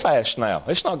 It's your fast now.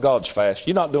 It's not God's fast.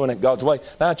 You're not doing it God's way.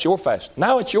 Now it's your fast.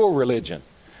 Now it's your religion.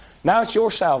 Now it's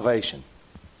your salvation.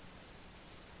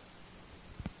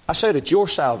 I said it's your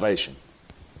salvation.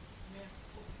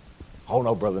 Oh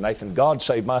no, Brother Nathan, God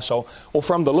saved my soul. Well,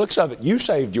 from the looks of it, you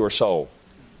saved your soul.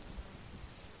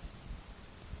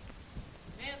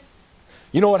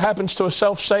 You know what happens to a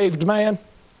self-saved man?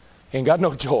 He ain't got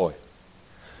no joy.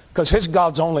 Because his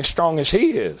God's only strong as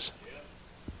he is.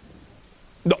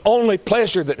 The only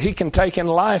pleasure that he can take in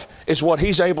life is what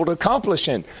he's able to accomplish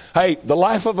in. Hey, the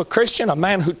life of a Christian, a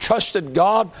man who trusted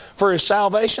God for his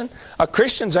salvation, a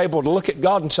Christian's able to look at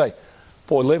God and say,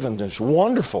 boy, living is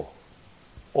wonderful.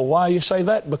 Well, why you say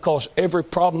that? Because every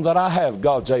problem that I have,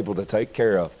 God's able to take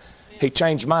care of. He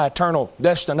changed my eternal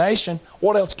destination.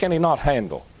 What else can he not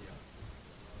handle?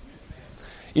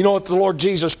 You know what the Lord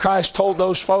Jesus Christ told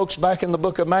those folks back in the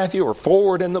book of Matthew, or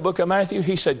forward in the book of Matthew?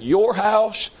 He said, your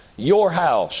house, your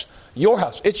house, your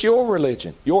house. It's your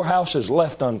religion. Your house is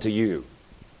left unto you.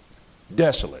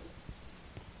 Desolate.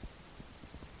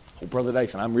 Oh, Brother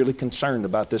Nathan, I'm really concerned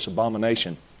about this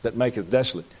abomination that maketh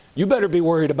desolate. You better be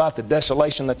worried about the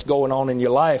desolation that's going on in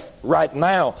your life right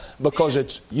now, because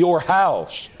it's your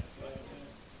house.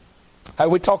 Hey,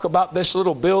 we talk about this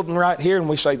little building right here and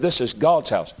we say this is God's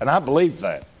house. And I believe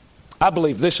that. I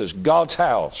believe this is God's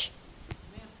house.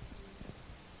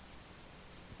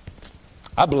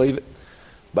 I believe it.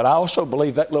 But I also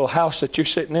believe that little house that you're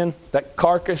sitting in, that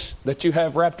carcass that you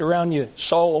have wrapped around your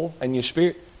soul and your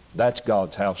spirit, that's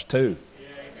God's house too.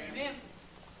 Amen.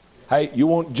 Hey, you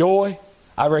want joy?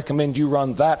 I recommend you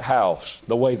run that house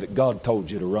the way that God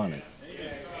told you to run it.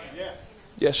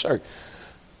 Yes, sir.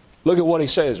 Look at what he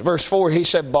says. Verse 4, he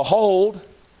said, behold,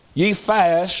 ye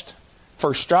fast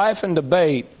for strife and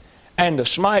debate, and to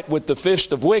smite with the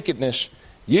fist of wickedness.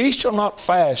 Ye shall not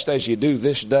fast as ye do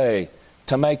this day,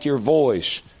 to make your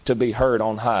voice to be heard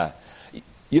on high.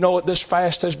 You know what this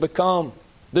fast has become?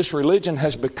 This religion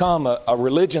has become a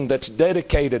religion that's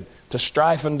dedicated to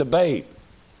strife and debate.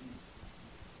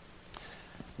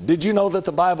 Did you know that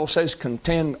the Bible says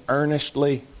contend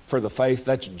earnestly for the faith?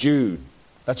 That's Jude.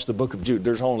 That's the book of Jude.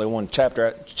 There's only one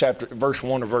chapter, verse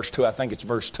 1 or verse 2. I think it's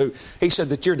verse 2. He said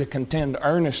that you're to contend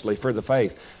earnestly for the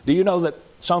faith. Do you know that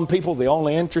some people, the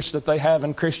only interest that they have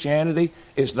in Christianity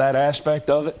is that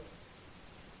aspect of it?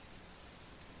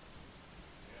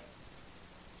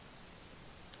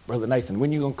 Brother Nathan,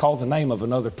 when are you going to call the name of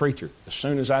another preacher? As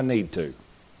soon as I need to.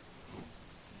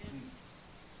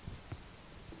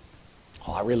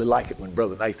 Oh, I really like it when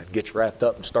Brother Nathan gets wrapped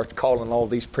up and starts calling all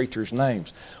these preachers'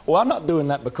 names. Well, I'm not doing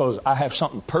that because I have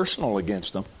something personal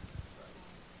against them.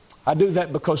 I do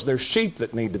that because there's sheep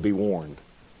that need to be warned.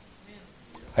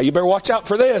 Hey, you better watch out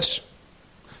for this.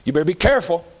 You better be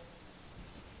careful.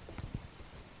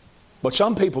 But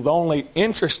some people, the only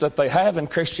interest that they have in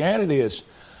Christianity is,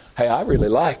 hey, I really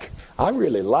like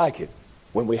it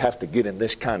when we have to get in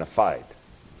this kind of fight.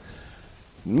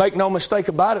 Make no mistake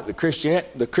about it,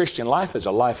 the Christian life is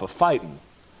a life of fighting.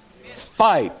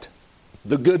 Fight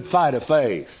the good fight of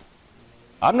faith.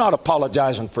 I'm not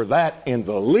apologizing for that in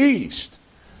the least.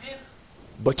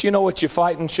 But you know what your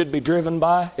fighting should be driven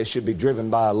by? It should be driven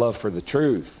by a love for the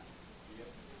truth.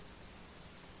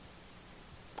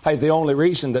 Hey, the only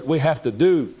reason that we have to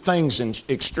do things in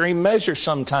extreme measures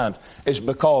sometimes is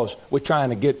because we're trying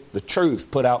to get the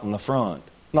truth put out in the front,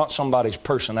 not somebody's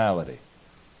personality.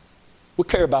 We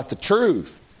care about the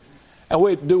truth. And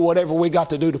we do whatever we got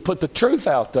to do to put the truth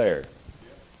out there.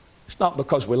 It's not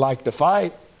because we like to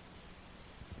fight.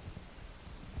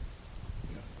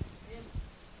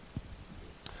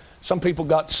 Some people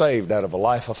got saved out of a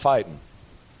life of fighting.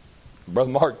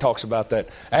 Brother Mark talks about that.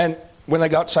 And when they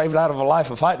got saved out of a life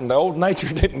of fighting, the old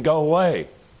nature didn't go away.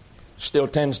 Still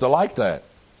tends to like that.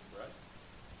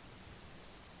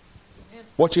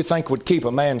 What you think would keep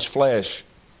a man's flesh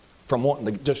from wanting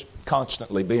to just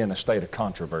constantly be in a state of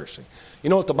controversy?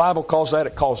 You know what the Bible calls that?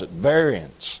 It calls it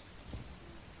variance.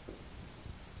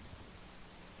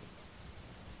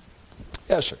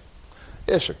 Yes, sir.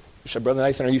 Yes, sir. You said, Brother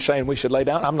Nathan, are you saying we should lay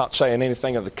down? I'm not saying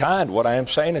anything of the kind. What I am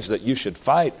saying is that you should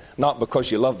fight, not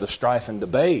because you love the strife and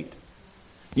debate.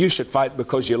 You should fight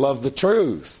because you love the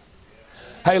truth.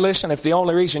 Hey, listen, if the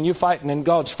only reason you're fighting in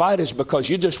God's fight is because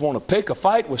you just want to pick a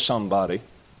fight with somebody,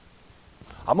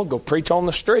 I'm going to go preach on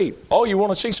the street. Oh, you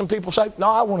want to see some people say, no,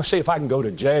 I want to see if I can go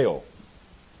to jail.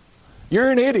 You're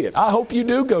an idiot. I hope you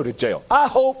do go to jail. I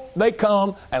hope they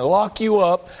come and lock you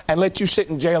up and let you sit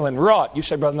in jail and rot. You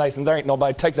say, Brother Nathan, there ain't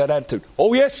nobody take that attitude.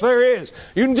 Oh, yes, there is.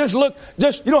 You can just look,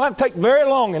 you don't have to take very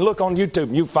long and look on YouTube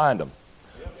and you find them.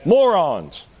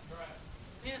 Morons.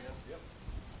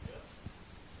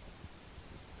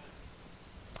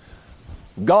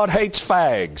 God hates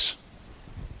fags.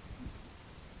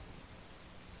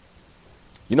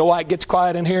 You know why it gets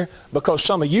quiet in here? Because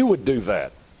some of you would do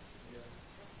that.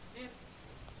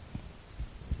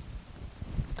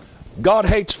 God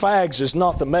hates fags is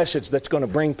not the message that's going to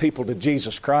bring people to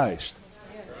Jesus Christ.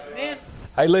 Amen.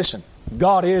 Hey, listen.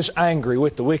 God is angry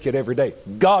with the wicked every day.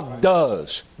 God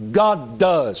does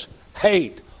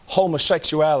hate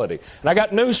homosexuality. And I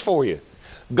got news for you.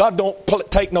 God don't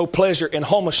take no pleasure in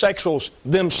homosexuals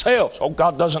themselves. Oh,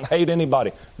 God doesn't hate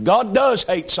anybody. God does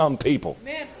hate some people.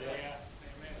 Amen.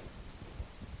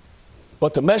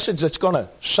 But the message that's going to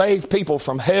save people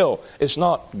from hell is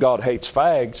not God hates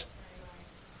fags.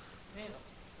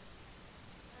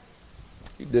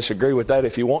 You disagree with that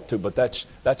if you want to, but that's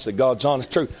the God's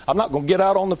honest truth. I'm not going to get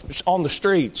out on the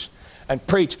streets and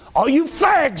preach, all you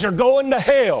fags are going to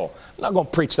hell. I'm not going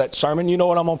to preach that sermon. You know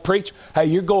what I'm going to preach? Hey,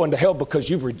 you're going to hell because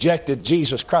you've rejected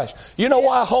Jesus Christ. You know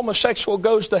why a homosexual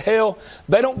goes to hell?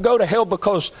 They don't go to hell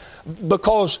because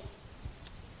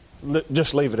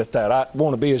just leave it at that. I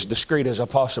want to be as discreet as I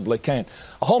possibly can.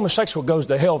 A homosexual goes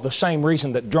to hell the same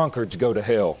reason that drunkards go to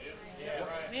hell.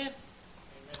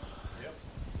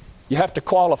 You have to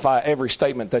qualify every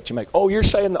statement that you make. Oh, you're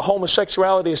saying that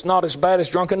homosexuality is not as bad as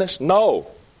drunkenness? No.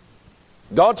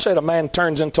 God said a man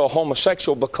turns into a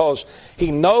homosexual because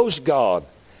he knows God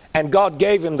and God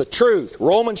gave him the truth.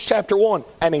 Romans chapter 1,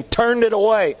 and he turned it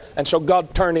away, and so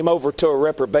God turned him over to a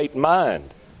reprobate mind.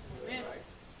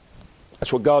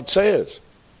 That's what God says.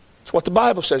 That's what the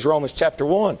Bible says, Romans chapter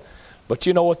 1. But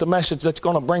you know what the message that's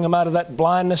going to bring him out of that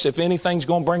blindness, if anything's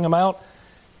going to bring him out?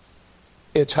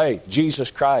 It's, hey, Jesus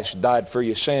Christ died for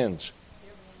your sins.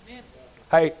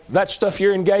 Hey, that stuff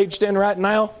you're engaged in right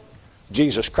now,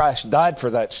 Jesus Christ died for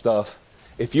that stuff.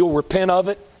 If you'll repent of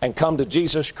it and come to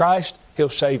Jesus Christ, He'll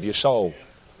save your soul.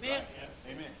 Amen.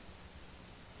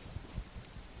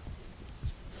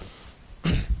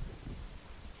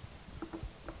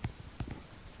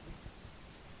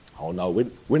 Oh, no,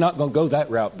 we're not going to go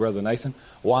that route, Brother Nathan.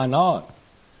 Why not?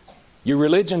 Your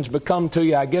religion's become to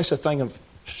you, I guess, a thing of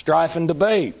strife and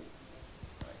debate.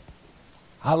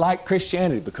 I like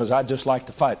Christianity because I just like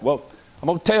to fight. Well, I'm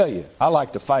going to tell you, I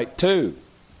like to fight too.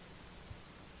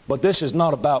 But this is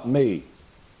not about me.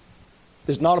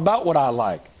 This is not about what I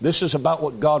like. This is about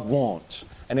what God wants.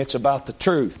 And it's about the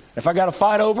truth. If I got to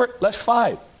fight over it, let's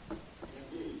fight.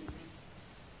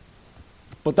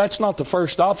 But that's not the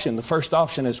first option. The first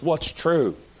option is what's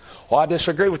true. Well, I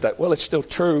disagree with that. Well, it's still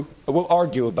true. We'll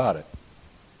argue about it.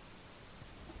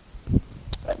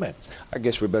 Amen. I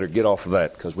guess we better get off of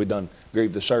that because we done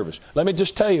grieved the service. Let me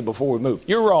just tell you before we move.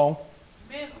 You're wrong.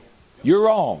 Amen. You're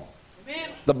wrong. Amen.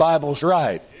 The Bible's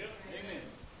right.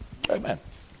 Amen.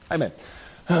 Amen.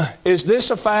 Is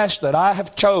this a fast that I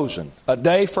have chosen, a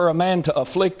day for a man to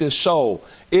afflict his soul?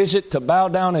 Is it to bow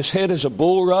down his head as a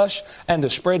bulrush and to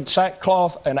spread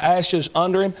sackcloth and ashes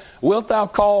under him? Wilt thou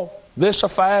call this a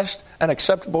fast, an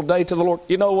acceptable day to the Lord.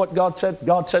 You know what God said?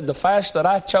 God said the fast that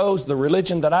I chose, the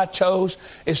religion that I chose,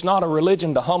 is not a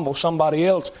religion to humble somebody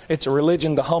else. It's a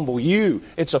religion to humble you.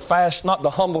 It's a fast not to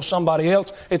humble somebody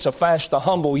else. It's a fast to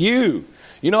humble you.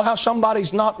 You know how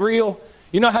somebody's not real?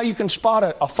 You know how you can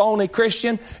spot a phony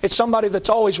Christian? It's somebody that's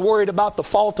always worried about the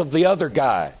fault of the other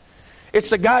guy. It's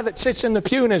the guy that sits in the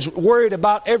pew and is worried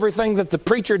about everything that the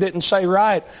preacher didn't say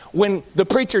right, when the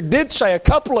preacher did say a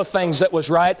couple of things that was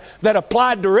right that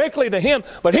applied directly to him,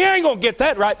 but he ain't going to get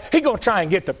that right. He's going to try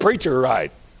and get the preacher right.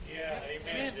 Yeah,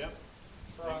 amen. Yep.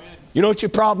 Amen. You know what your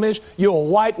problem is? You're a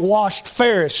whitewashed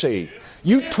Pharisee.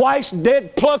 You twice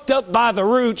dead, plucked up by the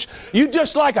roots. You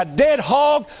just like a dead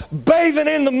hog, bathing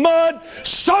in the mud,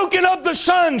 soaking up the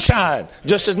sunshine.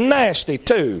 Just as nasty,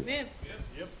 too. Amen.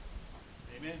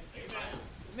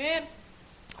 Amen.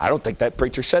 I don't think that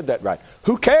preacher said that right.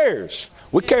 Who cares?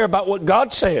 We care about what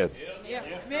God said. Yeah.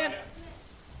 Amen.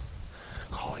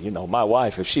 Oh, you know, my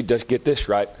wife, if she does get this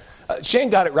right, she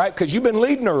ain't got it right because you've been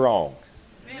leading her wrong.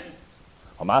 Amen.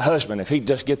 Or my husband, if he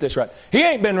just get this right, he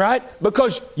ain't been right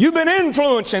because you've been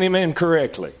influencing him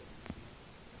incorrectly.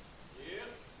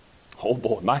 Oh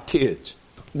boy, my kids.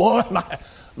 Boy,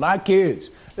 my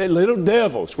kids. They're little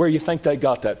devils. Where you think they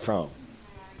got that from?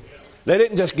 They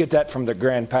didn't just get that from their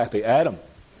grandpappy Adam.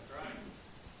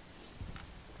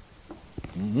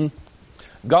 Mm-hmm.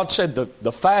 God said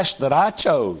the fast that I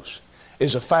chose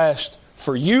is a fast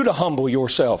for you to humble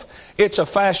yourself. It's a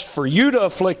fast for you to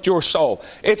afflict your soul.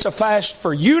 It's a fast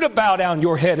for you to bow down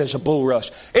your head as a bulrush.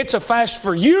 It's a fast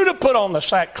for you to put on the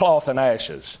sackcloth and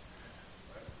ashes.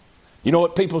 You know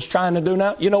what people's trying to do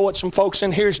now? You know what some folks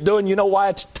in here is doing? You know why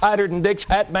it's tighter than Dick's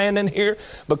hat band in here?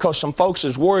 Because some folks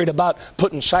is worried about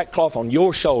putting sackcloth on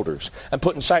your shoulders and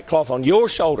putting sackcloth on your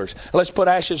shoulders. Let's put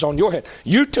ashes on your head.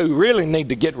 You two really need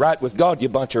to get right with God, you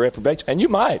bunch of reprobates. And you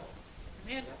might.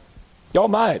 Amen. Y'all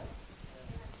might.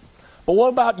 But what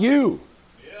about you?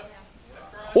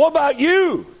 What about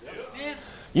you? Amen.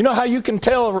 You know how you can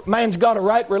tell a man's got a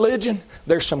right religion?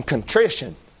 There's some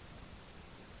contrition.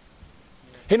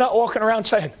 He's not walking around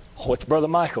saying, oh, it's Brother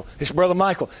Michael, it's Brother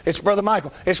Michael, it's Brother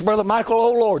Michael, it's Brother Michael,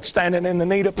 oh Lord, standing in the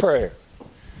need of prayer.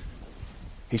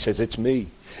 He says, it's me.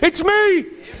 It's me!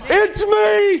 It's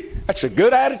me! That's a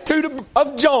good attitude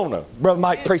of Jonah. Brother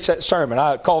Mike preached that sermon.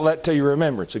 I call that to your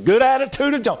remembrance. A good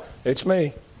attitude of Jonah. It's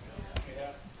me.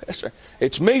 Yes, sir.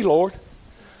 It's me, Lord.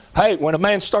 Hey, when a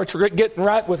man starts getting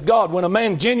right with God, when a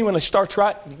man genuinely starts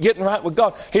getting right with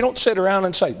God, he don't sit around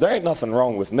and say, there ain't nothing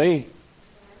wrong with me.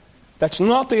 That's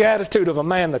not the attitude of a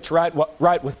man that's right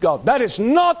with God. That is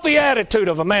not the attitude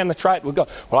of a man that's right with God.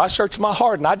 Well, I search my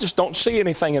heart and I just don't see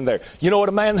anything in there. You know what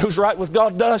a man who's right with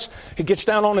God does? He gets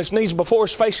down on his knees before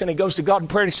his face and he goes to God in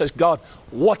prayer and he says, God,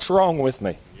 what's wrong with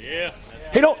me? Yeah.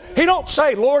 He don't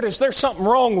say, Lord, is there something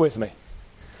wrong with me?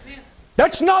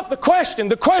 That's not the question.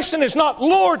 The question is not,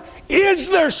 Lord, is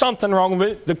there something wrong with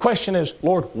me? The question is,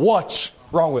 Lord, what's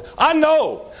wrong with me? I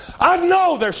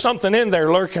know there's something in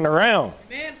there lurking around.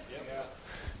 Amen.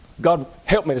 God,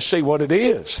 help me to see what it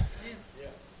is.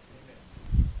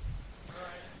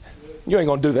 You ain't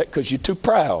going to do that because you're too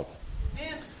proud.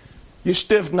 You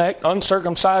stiff-necked,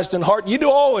 uncircumcised in heart. You do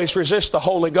always resist the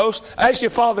Holy Ghost. As your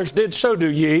fathers did, so do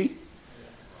ye.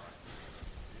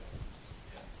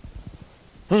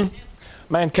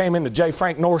 Man came into J.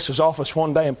 Frank Norris's office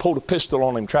one day and pulled a pistol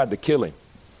on him, tried to kill him.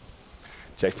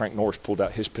 J. Frank Norris pulled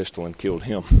out his pistol and killed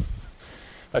him.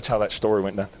 That's how that story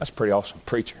went down. That's a pretty awesome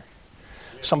preacher.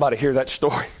 Somebody hear that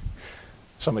story.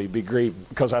 Some of you be grieved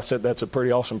because I said that's a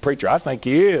pretty awesome preacher. I think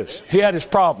he is. He had his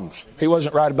problems. He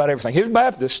wasn't right about everything. He was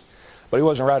Baptist, but he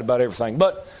wasn't right about everything.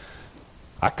 But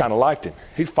I kind of liked him.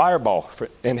 He's fireball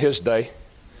in his day.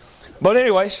 But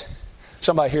anyways,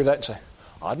 somebody hear that and say,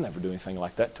 oh, I'd never do anything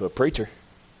like that to a preacher.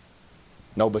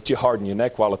 No, but you harden your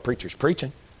neck while a preacher's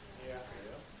preaching.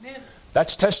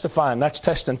 That's testifying. That's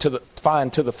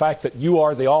testifying to the fact that you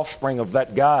are the offspring of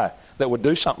that guy that would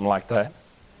do something like that.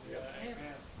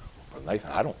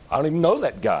 Nathan, I don't even know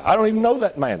that guy. I don't even know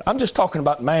that man. I'm just talking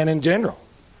about man in general.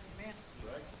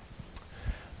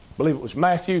 I believe it was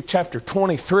Matthew chapter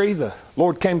 23. The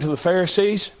Lord came to the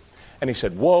Pharisees and he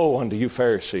said, woe unto you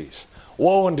Pharisees.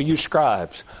 Woe unto you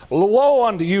scribes. Woe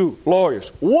unto you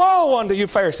lawyers. Woe unto you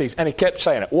Pharisees. And he kept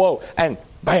saying it. Woe. And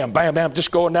bam, bam, bam,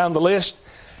 just going down the list.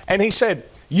 And he said,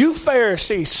 you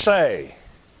Pharisees say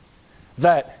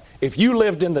that if you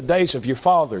lived in the days of your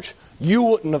fathers, you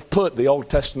wouldn't have put the Old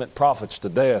Testament prophets to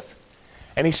death.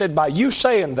 And he said, by you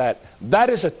saying that, that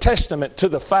is a testament to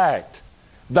the fact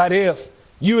that if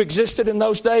you existed in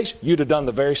those days, you'd have done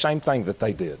the very same thing that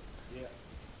they did.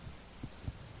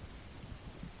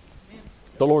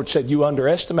 The Lord said, you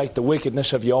underestimate the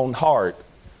wickedness of your own heart.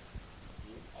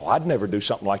 Oh, I'd never do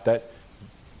something like that.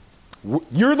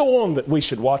 You're the one that we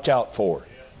should watch out for.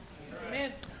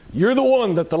 Amen. You're the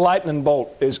one that the lightning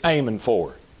bolt is aiming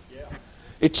for.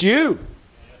 It's you.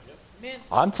 Amen.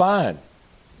 I'm fine.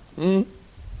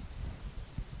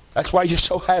 That's why you're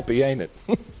so happy, ain't it?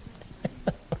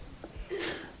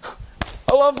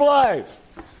 I love life.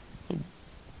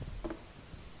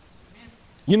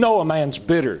 You know a man's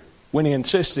bitter when he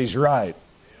insists he's right,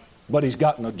 but he's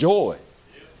got no joy.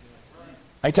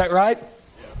 Ain't that right?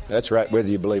 That's right, whether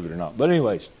you believe it or not. But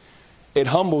anyways, it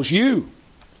humbles you.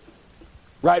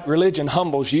 Right religion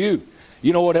humbles you.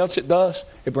 You know what else it does?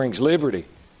 It brings liberty.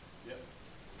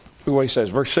 Look what he says,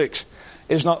 verse 6.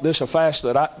 Is not this the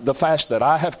fast that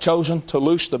I have chosen, to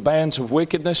loose the bands of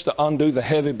wickedness, to undo the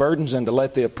heavy burdens, and to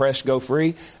let the oppressed go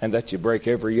free, and that you break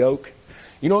every yoke?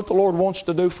 You know what the Lord wants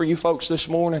to do for you folks this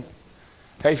morning?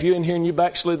 Hey, if you're in here and you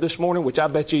backslid this morning, which I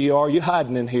bet you are, you're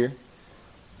hiding in here.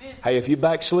 Hey, if you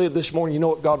backslid this morning, you know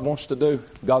what God wants to do?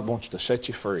 God wants to set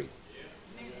you free.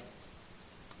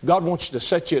 God wants to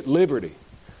set you at liberty.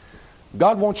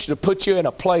 God wants to put you in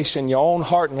a place in your own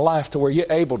heart and life to where you're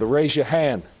able to raise your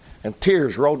hand and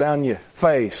tears roll down your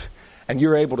face, and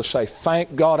you're able to say,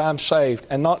 thank God I'm saved,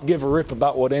 and not give a rip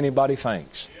about what anybody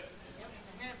thinks.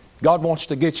 God wants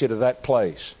to get you to that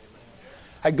place.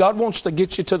 Hey, God wants to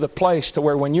get you to the place to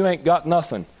where when you ain't got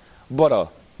nothing but a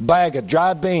bag of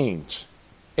dry beans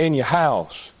in your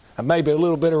house and maybe a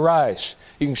little bit of rice,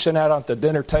 you can sit out at the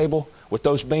dinner table with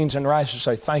those beans and rice and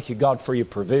say, thank you, God, for your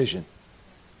provision.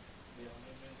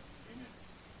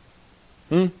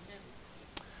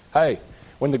 Hey,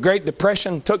 when the Great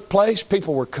Depression took place,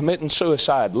 people were committing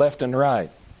suicide left and right.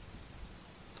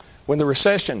 When the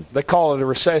recession, they call it a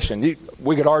recession.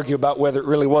 We could argue about whether it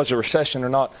really was a recession or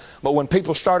not. But when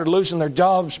people started losing their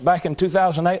jobs back in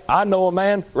 2008, I know a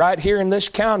man right here in this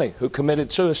county who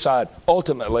committed suicide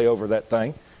ultimately over that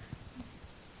thing.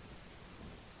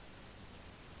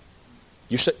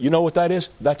 You know what that is?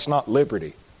 That's not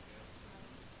liberty.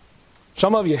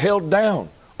 Some of you held down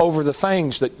over the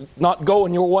things that not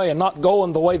going your way and not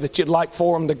going the way that you'd like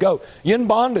for them to go. You're in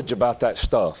bondage about that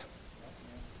stuff.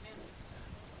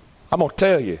 I'm going to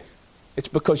tell you, it's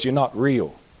because you're not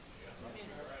real.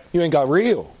 You ain't got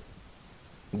real.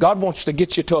 God wants to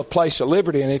get you to a place of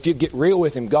liberty, and if you get real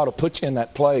with Him, God will put you in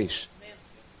that place.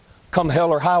 Come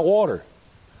hell or high water.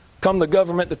 Come the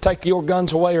government to take your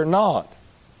guns away or not.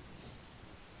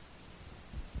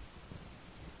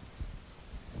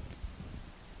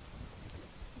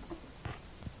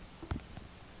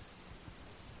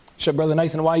 I said, Brother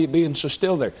Nathan, why are you being so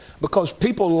still there? Because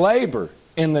people labor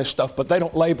in this stuff, but they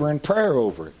don't labor in prayer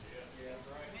over it.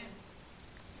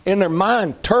 In their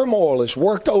mind, turmoil is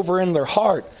worked over in their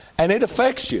heart, and it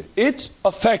affects you. It's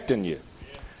affecting you.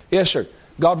 Yes, sir.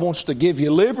 God wants to give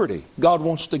you liberty. God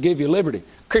wants to give you liberty.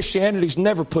 Christianity's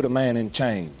never put a man in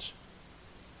chains.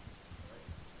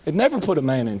 It never put a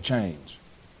man in chains.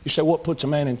 You say, what puts a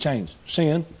man in chains?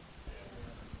 Sin.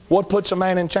 What puts a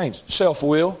man in chains?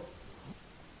 Self-will.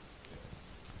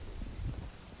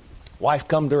 Wife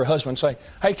come to her husband and say,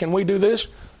 hey, can we do this?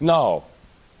 No.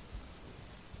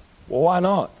 Well, why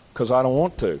not? Because I don't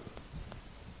want to.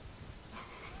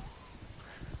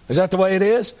 Is that the way it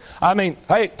is? I mean,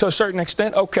 hey, to a certain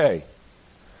extent, okay.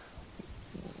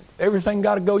 Everything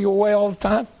got to go your way all the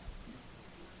time?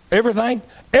 Everything?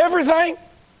 Everything?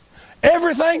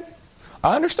 Everything?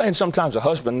 I understand sometimes a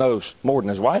husband knows more than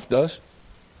his wife does.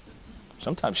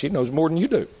 Sometimes she knows more than you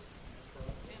do.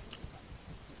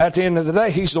 At the end of the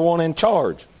day, he's the one in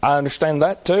charge. I understand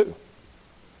that too.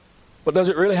 But does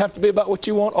it really have to be about what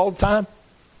you want all the time?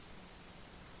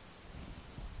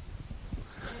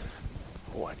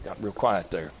 Oh, I got real quiet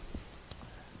there.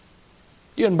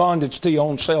 You're in bondage to your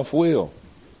own self-will.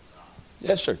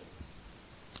 Yes, sir.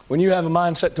 When you have a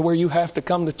mindset to where you have to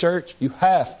come to church, you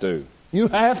have to. You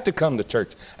have to come to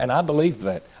church. And I believe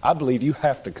that. I believe you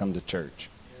have to come to church.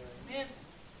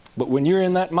 But when you're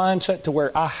in that mindset to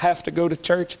where I have to go to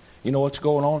church, you know what's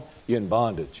going on? You're in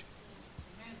bondage.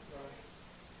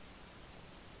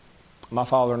 My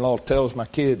father-in-law tells my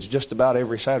kids just about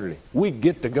every Saturday, we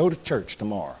get to go to church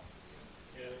tomorrow.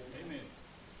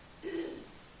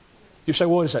 You say,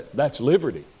 what is that? That's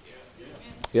liberty.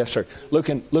 Yes, sir. Look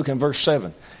in verse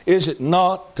 7. Is it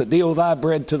not to deal thy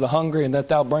bread to the hungry, and that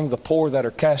thou bring the poor that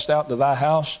are cast out to thy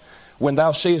house? When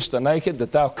thou seest the naked,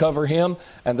 that thou cover him,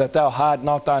 and that thou hide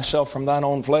not thyself from thine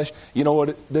own flesh. You know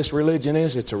what this religion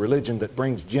is? It's a religion that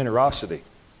brings generosity.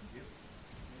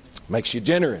 Makes you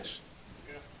generous.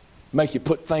 Make you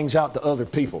put things out to other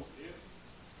people.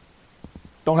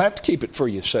 Don't have to keep it for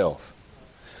yourself.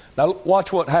 Now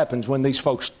watch what happens when these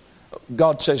folks,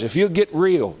 God says, if you get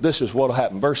real, this is what will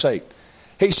happen. Verse 8.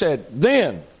 He said,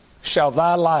 then shall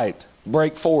thy light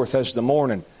break forth as the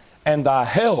morning, and thy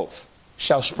health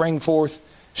shall spring forth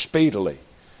speedily.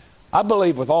 I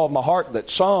believe with all my heart that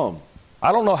some,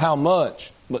 I don't know how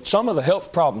much, but some of the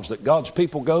health problems that God's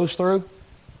people goes through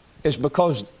is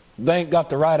because they ain't got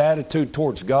the right attitude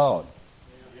towards God.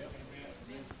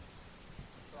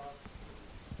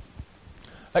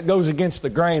 That goes against the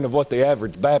grain of what the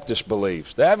average Baptist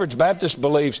believes. The average Baptist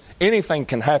believes anything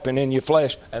can happen in your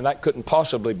flesh, and that couldn't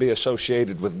possibly be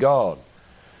associated with God.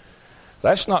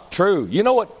 That's not true. You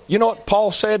know what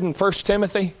Paul said in 1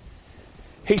 Timothy?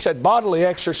 He said, bodily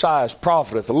exercise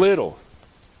profiteth little.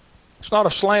 It's not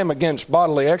a slam against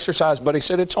bodily exercise, but he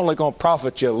said it's only going to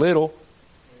profit you a little.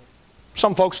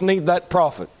 Some folks need that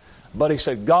profit. But he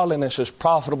said godliness is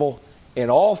profitable in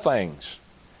all things.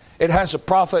 It has a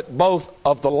profit both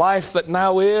of the life that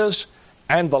now is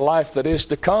and the life that is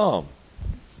to come.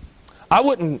 I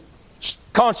wouldn't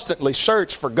constantly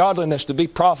search for godliness to be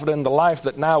profit in the life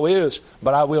that now is,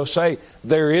 but I will say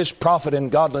there is profit in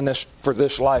godliness for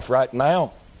this life right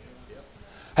now.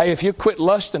 Hey, if you quit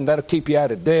lusting, that'll keep you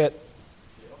out of debt.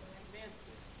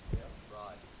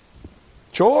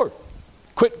 Sure.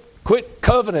 Quit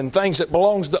coveting things that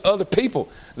belongs to other people.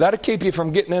 That'll keep you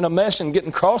from getting in a mess and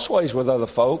getting crossways with other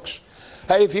folks.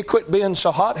 Hey, if you quit being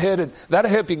so hot-headed, that'll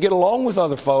help you get along with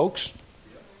other folks.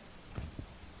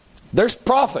 There's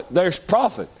profit. There's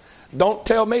profit. Don't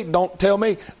tell me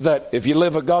that if you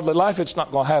live a godly life, it's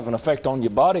not going to have an effect on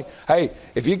your body. Hey,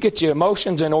 if you get your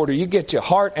emotions in order, you get your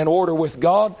heart in order with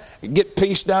God, you get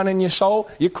peace down in your soul,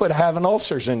 you quit having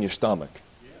ulcers in your stomach.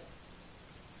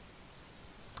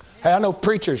 Hey, I know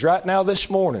preachers right now this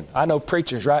morning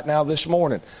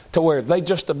to where they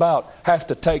just about have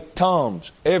to take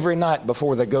Tums every night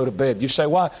before they go to bed. You say,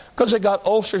 why? Because they got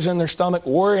ulcers in their stomach,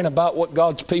 worrying about what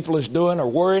God's people is doing, or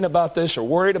worrying about this, or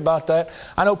worried about that.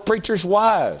 I know preachers'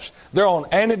 wives, they're on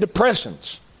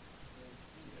antidepressants.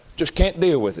 Just can't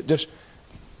deal with it.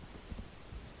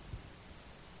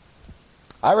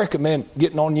 I recommend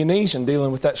getting on your knees and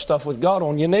dealing with that stuff with God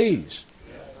on your knees.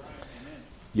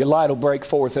 Your light will break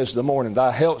forth as the morning.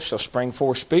 Thy health shall spring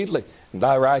forth speedily, and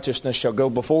thy righteousness shall go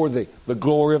before thee. The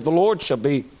glory of the Lord shall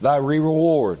be thy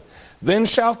reward. Then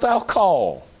shalt thou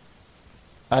call,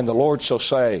 and the Lord shall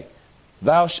say,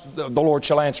 the Lord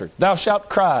shall answer. Thou shalt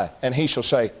cry, and he shall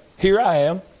say, here I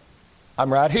am.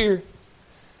 I'm right here.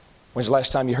 When's the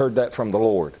last time you heard that from the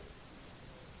Lord?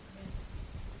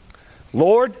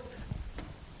 Lord?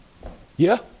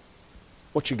 Yeah?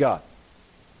 What you got?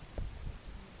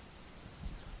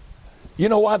 You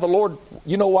know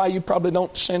why you probably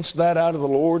don't sense that out of the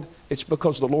Lord? It's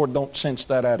because the Lord don't sense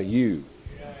that out of you.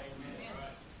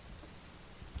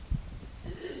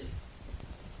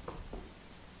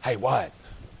 Hey, Wyatt.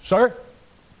 Sir?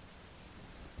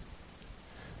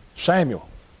 Samuel.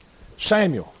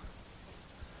 You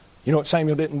know what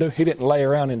Samuel didn't do? He didn't lay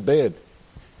around in bed.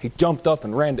 He jumped up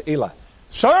and ran to Eli.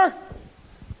 Sir?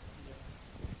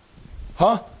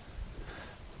 Huh?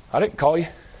 I didn't call you.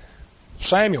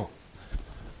 Samuel.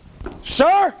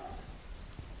 Sir?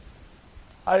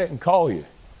 I didn't call you.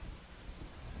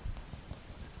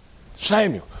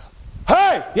 Samuel.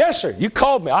 Hey, yes sir, you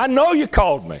called me. I know you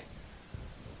called me.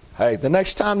 Hey, the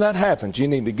next time that happens, you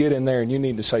need to get in there and you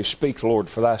need to say, speak, Lord,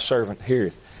 for thy servant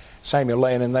heareth. Samuel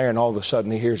laying in there, and all of a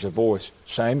sudden he hears a voice.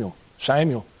 Samuel,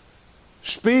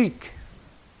 speak.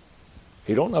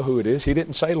 He don't know who it is. He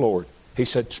didn't say Lord. He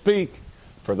said, speak,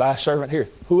 for thy servant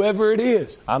heareth. Whoever it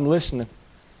is, I'm listening.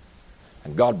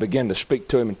 And God began to speak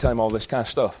to him and tell him all this kind of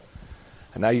stuff.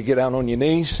 And now you get down on your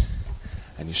knees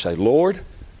and you say, Lord,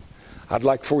 I'd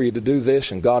like for you to do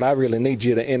this, and God, I really need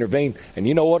you to intervene. And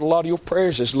you know what? A lot of your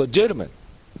prayers is legitimate.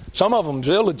 Some of them is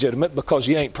illegitimate because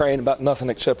you ain't praying about nothing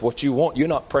except what you want. You're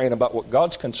not praying about what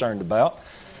God's concerned about.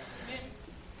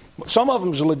 But some of them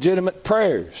is legitimate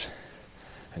prayers.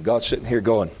 And God's sitting here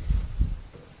going,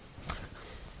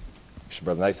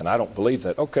 Brother Nathan, I don't believe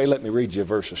that. Okay, let me read you a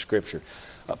verse of Scripture.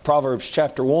 Proverbs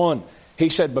chapter 1. He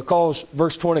said,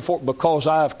 verse 24, because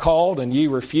I have called and ye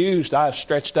refused, I have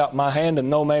stretched out my hand and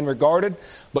no man regarded.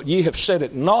 But ye have set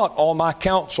it not all my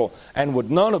counsel, and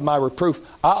with none of my reproof,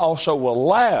 I also will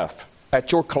laugh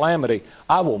at your calamity.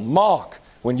 I will mock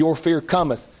when your fear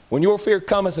cometh. When your fear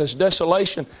cometh as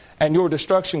desolation, and your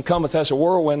destruction cometh as a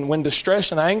whirlwind, when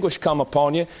distress and anguish come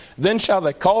upon you, then shall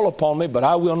they call upon me, but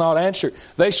I will not answer.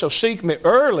 They shall seek me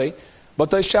early, but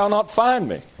they shall not find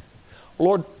me.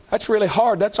 Lord, that's really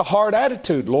hard. That's a hard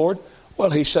attitude, Lord.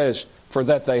 Well, he says, For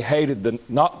that they hated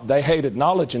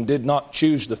knowledge and did not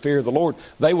choose the fear of the Lord.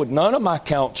 They would none of my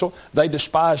counsel. They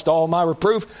despised all my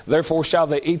reproof. Therefore shall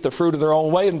they eat the fruit of their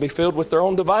own way and be filled with their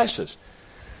own devices.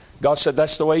 God said,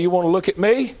 that's the way you want to look at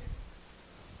me?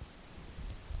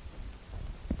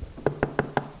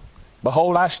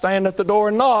 Behold, I stand at the door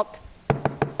and knock.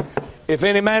 If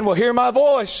any man will hear my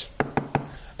voice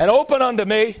and open unto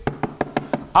me,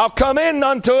 I'll come in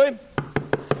unto him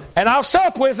and I'll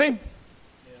sup with him.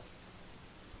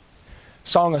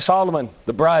 Song of Solomon,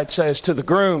 the bride says to the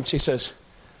groom, she says,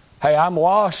 hey, I'm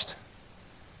washed.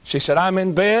 She said, I'm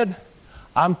in bed.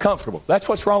 I'm comfortable. That's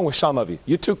what's wrong with some of you.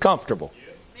 You're too comfortable.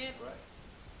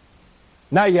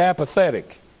 Now you're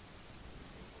apathetic.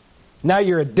 Now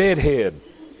you're a deadhead.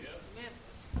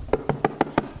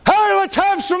 Hey, let's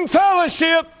have some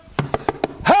fellowship.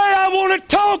 Hey, I want to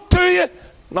talk to you.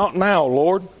 Not now,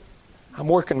 Lord. I'm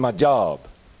working my job.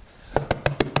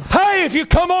 Hey, if you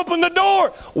come open the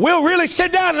door, we'll really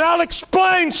sit down and I'll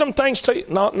explain some things to you.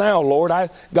 Not now, Lord. I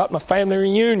got my family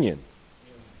reunion.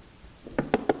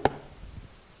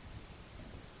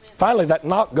 Finally, that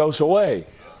knock goes away.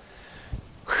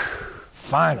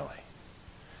 Finally.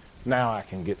 Now I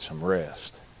can get some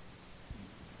rest.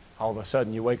 All of a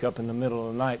sudden, you wake up in the middle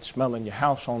of the night smelling your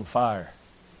house on fire.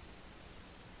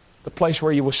 The place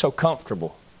where you were so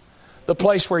comfortable. The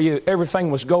place where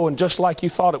everything was going just like you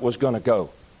thought it was going to go.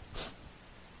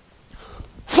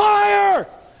 Fire!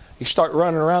 You start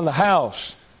running around the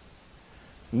house.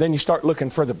 And then you start looking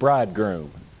for the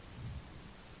bridegroom.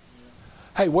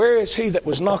 Hey, where is he that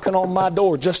was knocking on my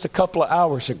door just a couple of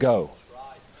hours ago?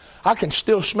 I can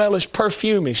still smell his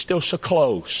perfume. He's still so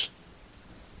close.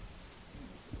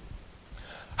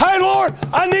 Hey, Lord,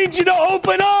 I need you to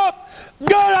open up.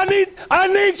 God, I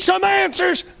need some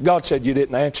answers. God said, you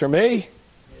didn't answer me.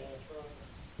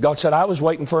 God said, I was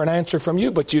waiting for an answer from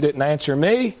you, but you didn't answer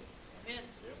me.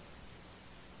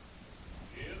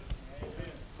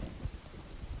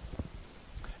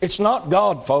 It's not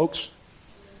God, folks.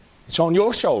 It's on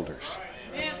your shoulders.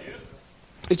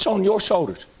 It's on your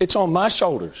shoulders. It's on my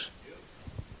shoulders.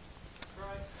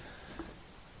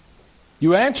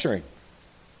 You answer him.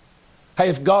 Hey,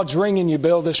 if God's ringing your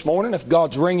bell this morning, if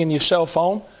God's ringing your cell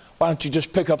phone, why don't you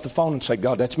just pick up the phone and say,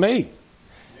 God, that's me.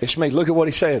 It's me. Look at what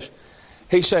he says.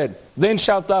 He said, then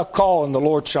shalt thou call, and the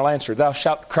Lord shall answer. Thou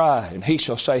shalt cry, and he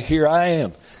shall say, here I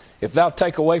am. If thou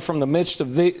take away from the midst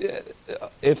of thee, the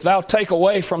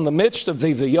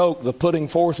yoke, the putting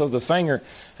forth of the finger,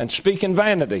 and speak in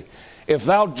vanity, if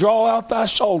thou draw out thy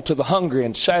soul to the hungry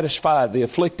and satisfy the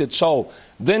afflicted soul,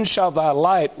 then shall thy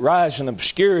light rise in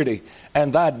obscurity,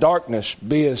 and thy darkness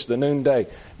be as the noonday.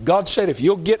 God said, if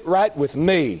you'll get right with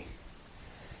me,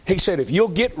 he said, if you'll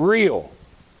get real,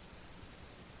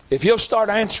 if you'll start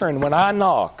answering when I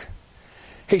knock,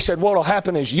 he said, what will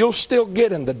happen is you'll still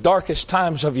get in the darkest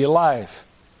times of your life.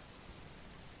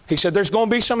 He said, there's going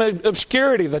to be some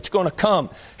obscurity that's going to come.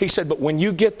 He said, but when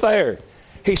you get there,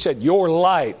 he said, your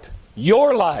light is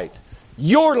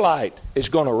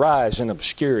going to rise in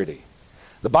obscurity.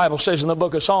 The Bible says in the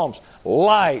book of Psalms,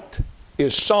 light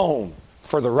is sown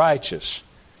for the righteous.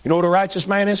 You know what a righteous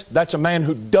man is? That's a man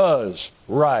who does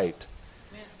right.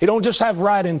 He don't just have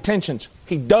right intentions.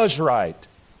 He does right.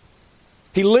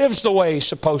 He lives the way he's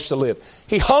supposed to live.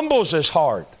 He humbles his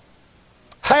heart.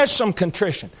 Has some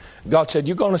contrition. God said,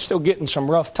 you're going to still get in some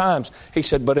rough times. He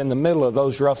said, but in the middle of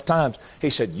those rough times, he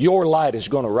said, your light is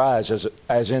going to rise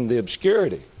as in the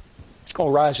obscurity. It's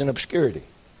going to rise in obscurity.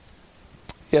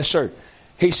 Yes, sir.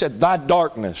 He said, thy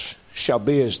darkness shall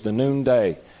be as the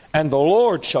noonday, and the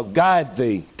Lord shall guide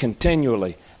thee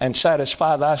continually, and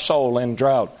satisfy thy soul in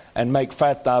drought, and make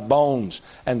fat thy bones.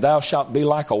 And thou shalt be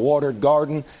like a watered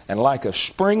garden, and like a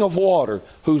spring of water,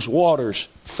 whose waters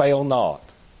fail not.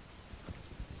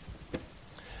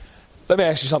 Let me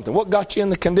ask you something. What got you in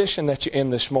the condition that you're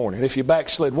in this morning? If you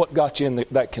backslid, what got you in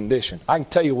that condition? I can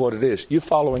tell you what it is. You're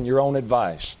following your own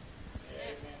advice.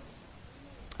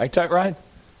 Ain't that right?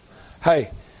 Hey,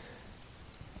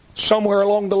 somewhere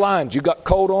along the lines you got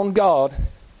cold on God,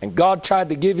 and God tried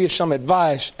to give you some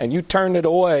advice, and you turned it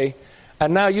away,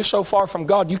 and now you're so far from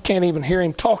God you can't even hear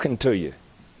him talking to you.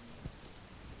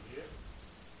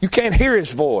 You can't hear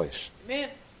his voice. Amen.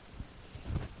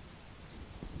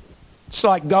 It's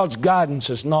like God's guidance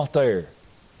is not there.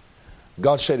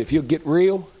 God said, if you get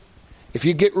real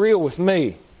with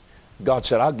me, God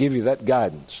said, I'll give you that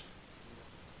guidance.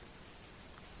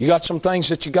 You got some things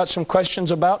that you got some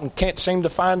questions about and can't seem to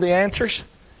find the answers?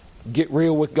 Get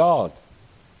real with God.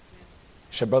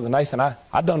 You said, Brother Nathan,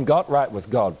 I done got right with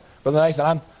God. Brother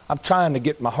Nathan, I'm trying to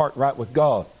get my heart right with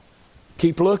God.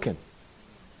 Keep looking.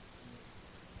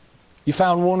 You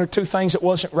found 1 or 2 things that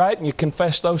wasn't right and you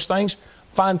confess those things.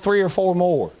 Find 3 or 4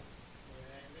 more.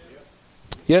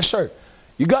 Yes, sir.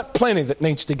 You got plenty that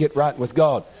needs to get right with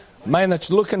God. A man that's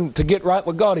looking to get right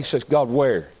with God, he says, God,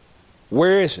 where?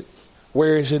 Where is it?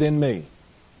 Where is it in me?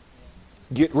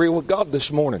 Get real with God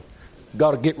this morning.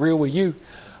 Got to get real with you.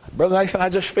 Brother Nathan, I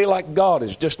just feel like God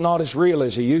is just not as real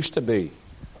as He used to be.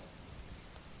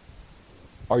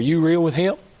 Are you real with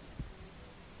Him?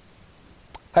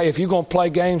 Hey, if you're going to play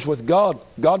games with God,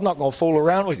 God's not going to fool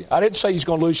around with you. I didn't say He's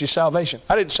going to lose your salvation.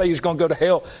 I didn't say He's going to go to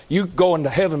hell. You go into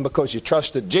heaven because you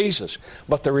trusted Jesus.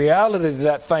 But the reality of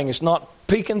that thing is not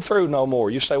peeking through no more.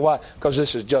 You say, why? Because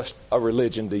this is just a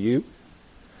religion to you.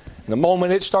 And the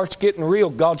moment it starts getting real,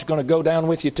 God's going to go down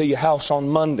with you to your house on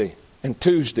Monday and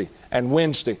Tuesday and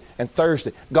Wednesday and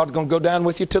Thursday. God's going to go down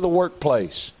with you to the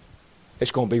workplace.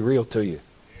 It's going to be real to you.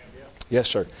 Yes,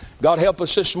 sir. God, help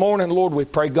us this morning. Lord, we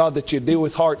pray, God, that you deal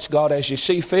with hearts, God, as you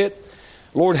see fit.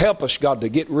 Lord, help us, God, to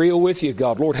get real with you,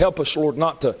 God. Lord, help us, Lord,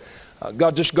 not to,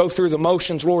 God, just go through the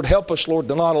motions. Lord, help us, Lord,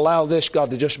 to not allow this,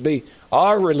 God, to just be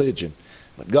our religion.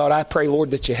 But, God, I pray,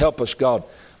 Lord, that you help us, God.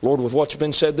 Lord, with what's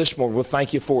been said this morning, we'll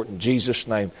thank you for it in Jesus'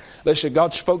 name. Listen,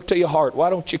 God spoke to your heart. Why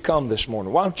don't you come this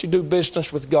morning? Why don't you do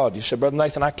business with God? You said, Brother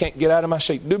Nathan, I can't get out of my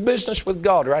seat. Do business with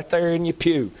God right there in your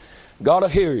pew. God will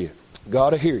hear you.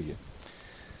 God will hear you.